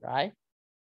peligroso, right?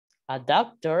 A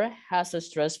doctor has a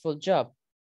stressful job.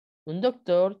 Un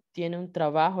doctor tiene un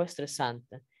trabajo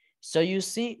estresante. So you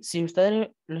see, si ustedes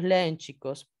los leen,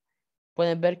 chicos,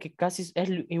 pueden ver que casi es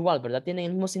igual, ¿verdad? Tienen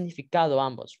el mismo significado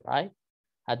ambos, right?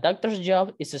 A doctor's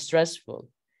job is stressful.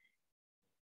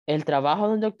 El trabajo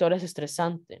de un doctor es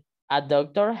estresante. A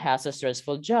doctor has a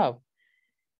stressful job.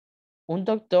 Un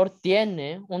doctor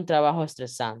tiene un trabajo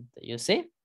estresante. You see?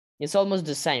 It's almost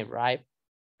the same, right?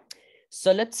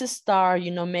 So let's start,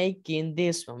 making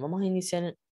this one. Vamos a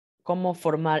iniciar cómo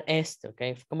formar este,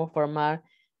 okay? Cómo formar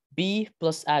be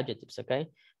plus adjectives, okay?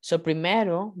 So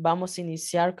primero vamos a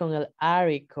iniciar con el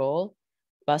article.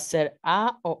 Va a ser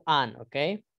a o an,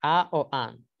 okay? A o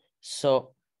an.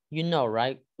 So,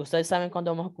 right? Ustedes saben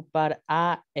cuándo vamos a ocupar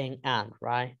a en an,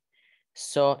 right?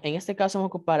 So, en este caso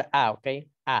vamos a ocupar a, okay?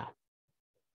 A.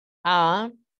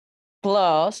 A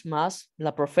plus más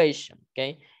la profession,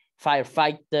 okay?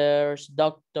 Firefighters,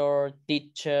 doctor,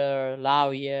 teacher,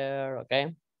 lawyer,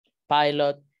 okay?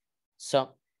 Pilot.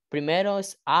 So, primero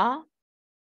es a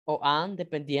o an,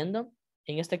 dependiendo.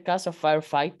 En este caso,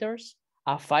 firefighters.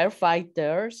 A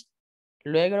firefighters.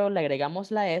 Luego le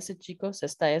agregamos la S, chicos.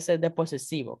 Esta S es de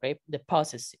posesivo, okay? De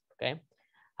possessive, okay?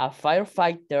 A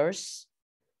firefighters.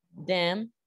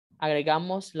 Then,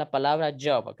 agregamos la palabra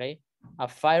job, okay? A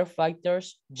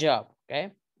firefighter's job,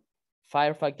 okay?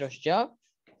 Firefighter's job.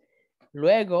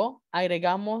 Luego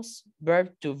agregamos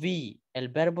verb to be, el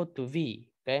verbo to be,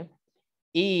 okay?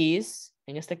 Is,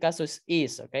 en este caso es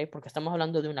is, okay? Porque estamos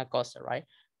hablando de una cosa, right?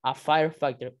 A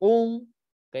firefighter,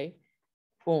 okay?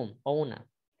 O una,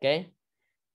 okay?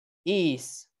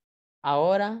 Is.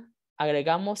 Ahora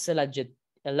agregamos el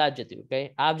adjective,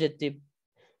 okay? Adjective.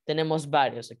 Tenemos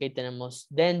varios, okay? Tenemos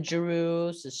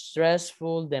dangerous,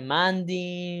 stressful,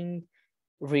 demanding,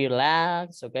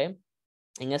 relax, okay?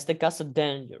 En este caso,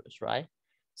 dangerous, right?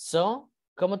 So,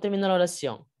 ¿cómo termina la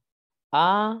oración?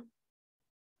 A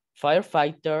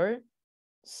firefighter's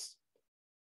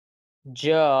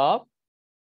job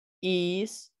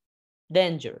is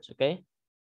dangerous, okay?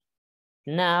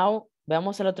 Now,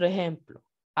 veamos el otro ejemplo.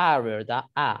 A, ¿verdad?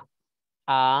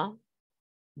 A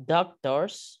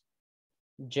doctor's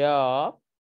job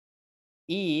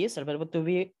is, el verbo to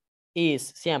be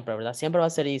is, siempre, ¿verdad? Siempre va a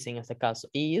ser is en este caso.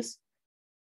 Is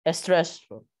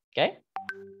stressful, okay?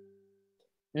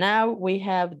 Now we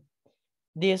have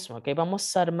this one, okay?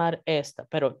 Vamos a armar esta.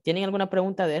 Pero, ¿tienen alguna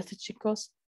pregunta de este,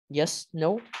 chicos? Yes,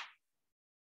 no.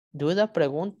 ¿Duda,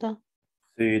 pregunta?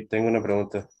 Sí, tengo una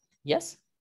pregunta. Yes.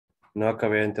 No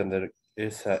acabé de entender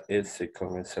esa S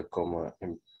con esa coma,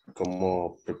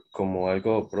 como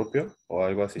algo propio o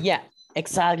algo así. Yeah,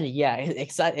 exactly, yeah.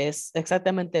 Es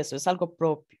exactamente eso. Es algo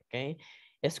propio, okay?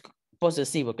 Es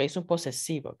posesivo, okay? Es un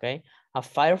posesivo, okay? A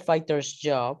firefighter's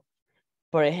job.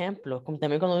 Por ejemplo, como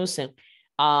también cuando dicen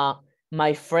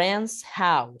my friend's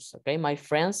house, okay? My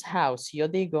friend's house. Yo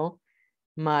digo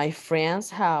my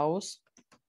friend's house.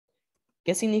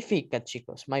 ¿Qué significa,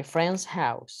 chicos? My friend's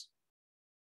house.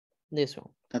 This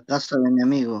one. La casa de mi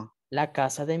amigo. La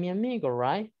casa de mi amigo,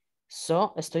 right?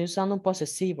 So, estoy usando un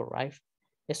posesivo, right?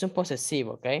 Es un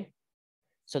posesivo, okay?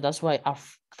 So, that's why a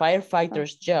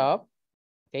firefighter's job,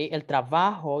 okay? El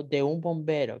trabajo de un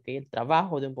bombero, okay? El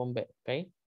trabajo de un bombero, okay?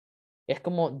 Es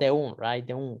como de un, right?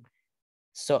 De un.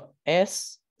 So,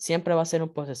 siempre va a ser un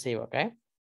posesivo, okay?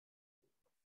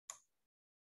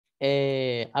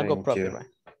 Algo Thank propio, you. right?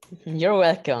 You're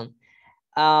welcome.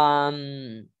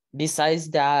 Besides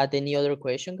that, any other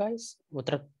question, guys?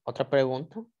 Otra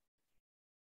pregunta?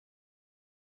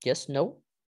 Yes, no?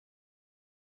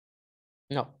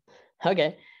 No.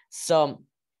 Okay. So,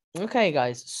 okay,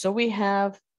 guys. So we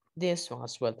have this one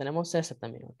as well. Tenemos esta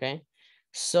también, okay?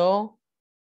 So,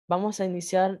 vamos a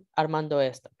iniciar armando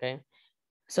esta, okay?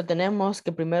 So, tenemos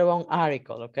que primero va un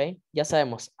article, okay? Ya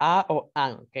sabemos, a o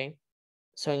an, okay?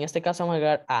 So, en este caso vamos a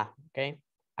agregar a, okay?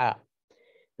 A.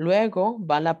 Luego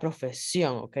va la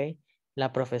profesión, okay?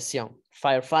 La profesión.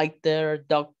 Firefighter,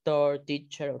 doctor,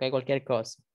 teacher, okay? Cualquier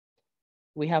cosa.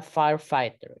 We have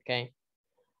firefighter, okay?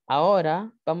 Ahora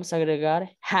vamos a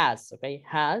agregar has, okay?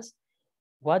 Has.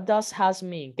 What does has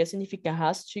mean? ¿Qué significa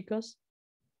has, chicos?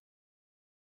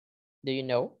 Do you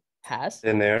know? Has.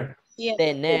 Tener. Yes.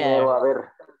 Tener.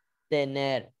 haber.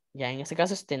 Tener. Ya, en este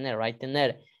caso es tener, right?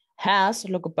 Tener. Has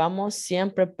lo ocupamos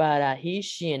siempre para he,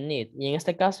 she, and it. Y en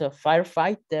este caso,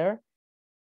 firefighter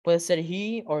puede ser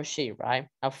he or she, right?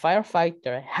 A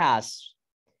firefighter has.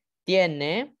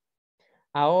 Tiene.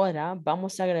 Ahora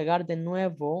vamos a agregar de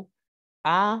nuevo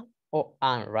a o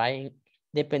an, right?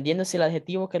 Dependiendo si el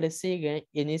adjetivo que le sigue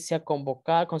inicia con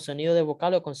vocal, con sonido de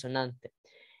vocal o consonante.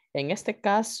 En este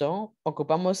caso,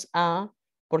 ocupamos a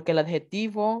porque el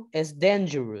adjetivo es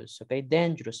dangerous, ¿ok?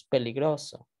 Dangerous,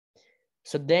 peligroso.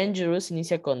 So, dangerous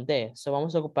inicia con D. So,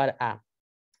 vamos a ocupar a.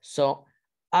 So,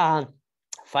 a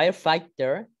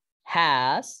firefighter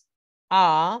has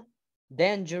a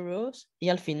dangerous y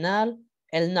al final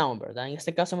el noun, ¿verdad? En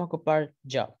este caso vamos a ocupar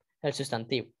job, el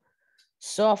sustantivo.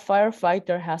 So, a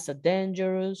firefighter has a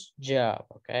dangerous job,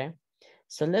 okay?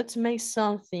 So, let's make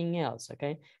something else,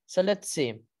 okay? So, let's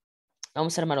see.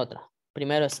 Vamos a armar otra.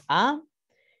 Primero es a,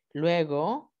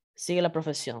 luego sigue la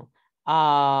profesión.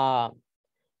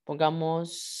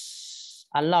 Pongamos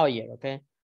a lawyer, okay?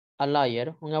 A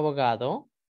lawyer, un abogado.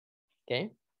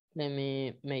 Okay. Let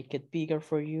me make it bigger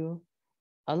for you.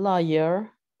 A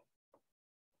lawyer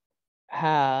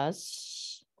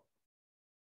has,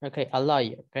 okay, a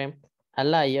lawyer, okay? A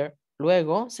lawyer.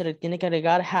 Luego se le tiene que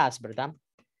agregar has, ¿verdad?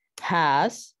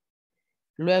 Has.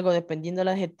 Luego, dependiendo del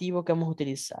adjetivo que vamos a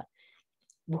utilizar.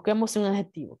 Busquemos un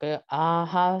adjetivo, okay?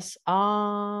 Has,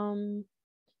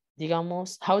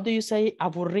 digamos, how do you say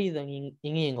aburrido in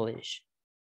English?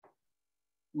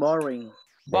 Boring.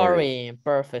 Boring,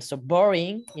 perfect. So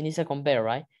boring inicia con B,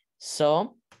 right?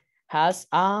 So has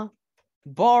a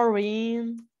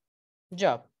boring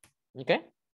job, okay?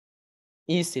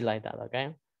 Easy like that,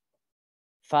 okay?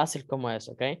 Fácil como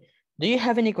eso, okay? Do you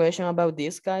have any question about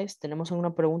this, guys? ¿Tenemos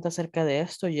alguna pregunta acerca de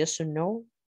esto? Yes or no?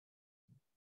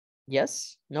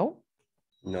 Yes? No?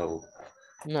 No.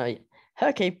 No.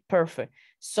 Okay, perfect.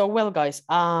 So, well, guys,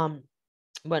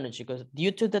 bueno, chicos,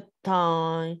 due to the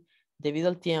time, debido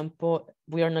al tiempo,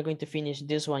 we are not going to finish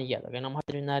this one yet, okay? No vamos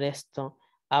a terminar esto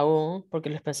aún porque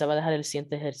les pensaba dejar el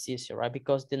siguiente ejercicio, right?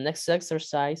 Because the next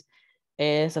exercise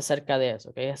es acerca de eso,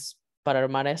 okay? Es para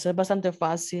armar eso. Es bastante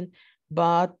fácil,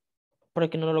 but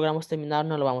porque no lo logramos terminar,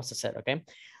 no lo vamos a hacer, okay?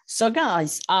 So,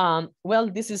 guys, well,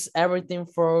 this is everything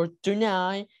for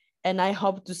tonight, and I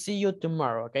hope to see you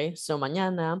tomorrow, okay? So,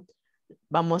 mañana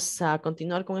vamos a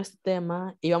continuar con este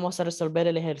tema y vamos a resolver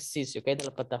el ejercicio, okay, de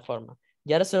la plataforma.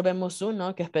 Ya resolvemos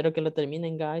uno, que espero que lo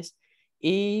terminen, guys.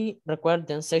 Y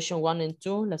recuerden, section 1 and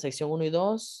 2, la sección 1 y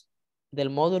 2 del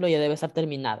módulo ya debe estar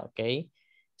terminada, ok.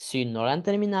 Si no la han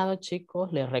terminado,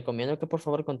 chicos, les recomiendo que por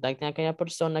favor contacten a aquella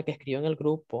persona que escribió en el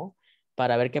grupo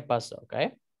para ver qué pasó,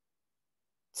 ok.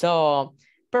 So,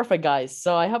 perfect, guys.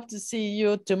 So I hope to see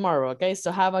you tomorrow, okay?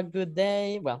 So have a good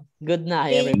day. Well, good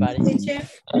night, everybody.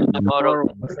 Tomorrow.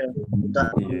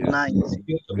 Good night.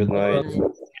 Good night.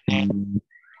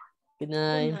 Good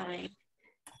night.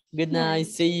 Good night.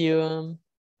 See you.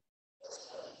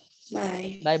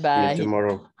 Bye. Bye See you bye.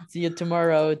 tomorrow. See you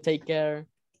tomorrow. Take care.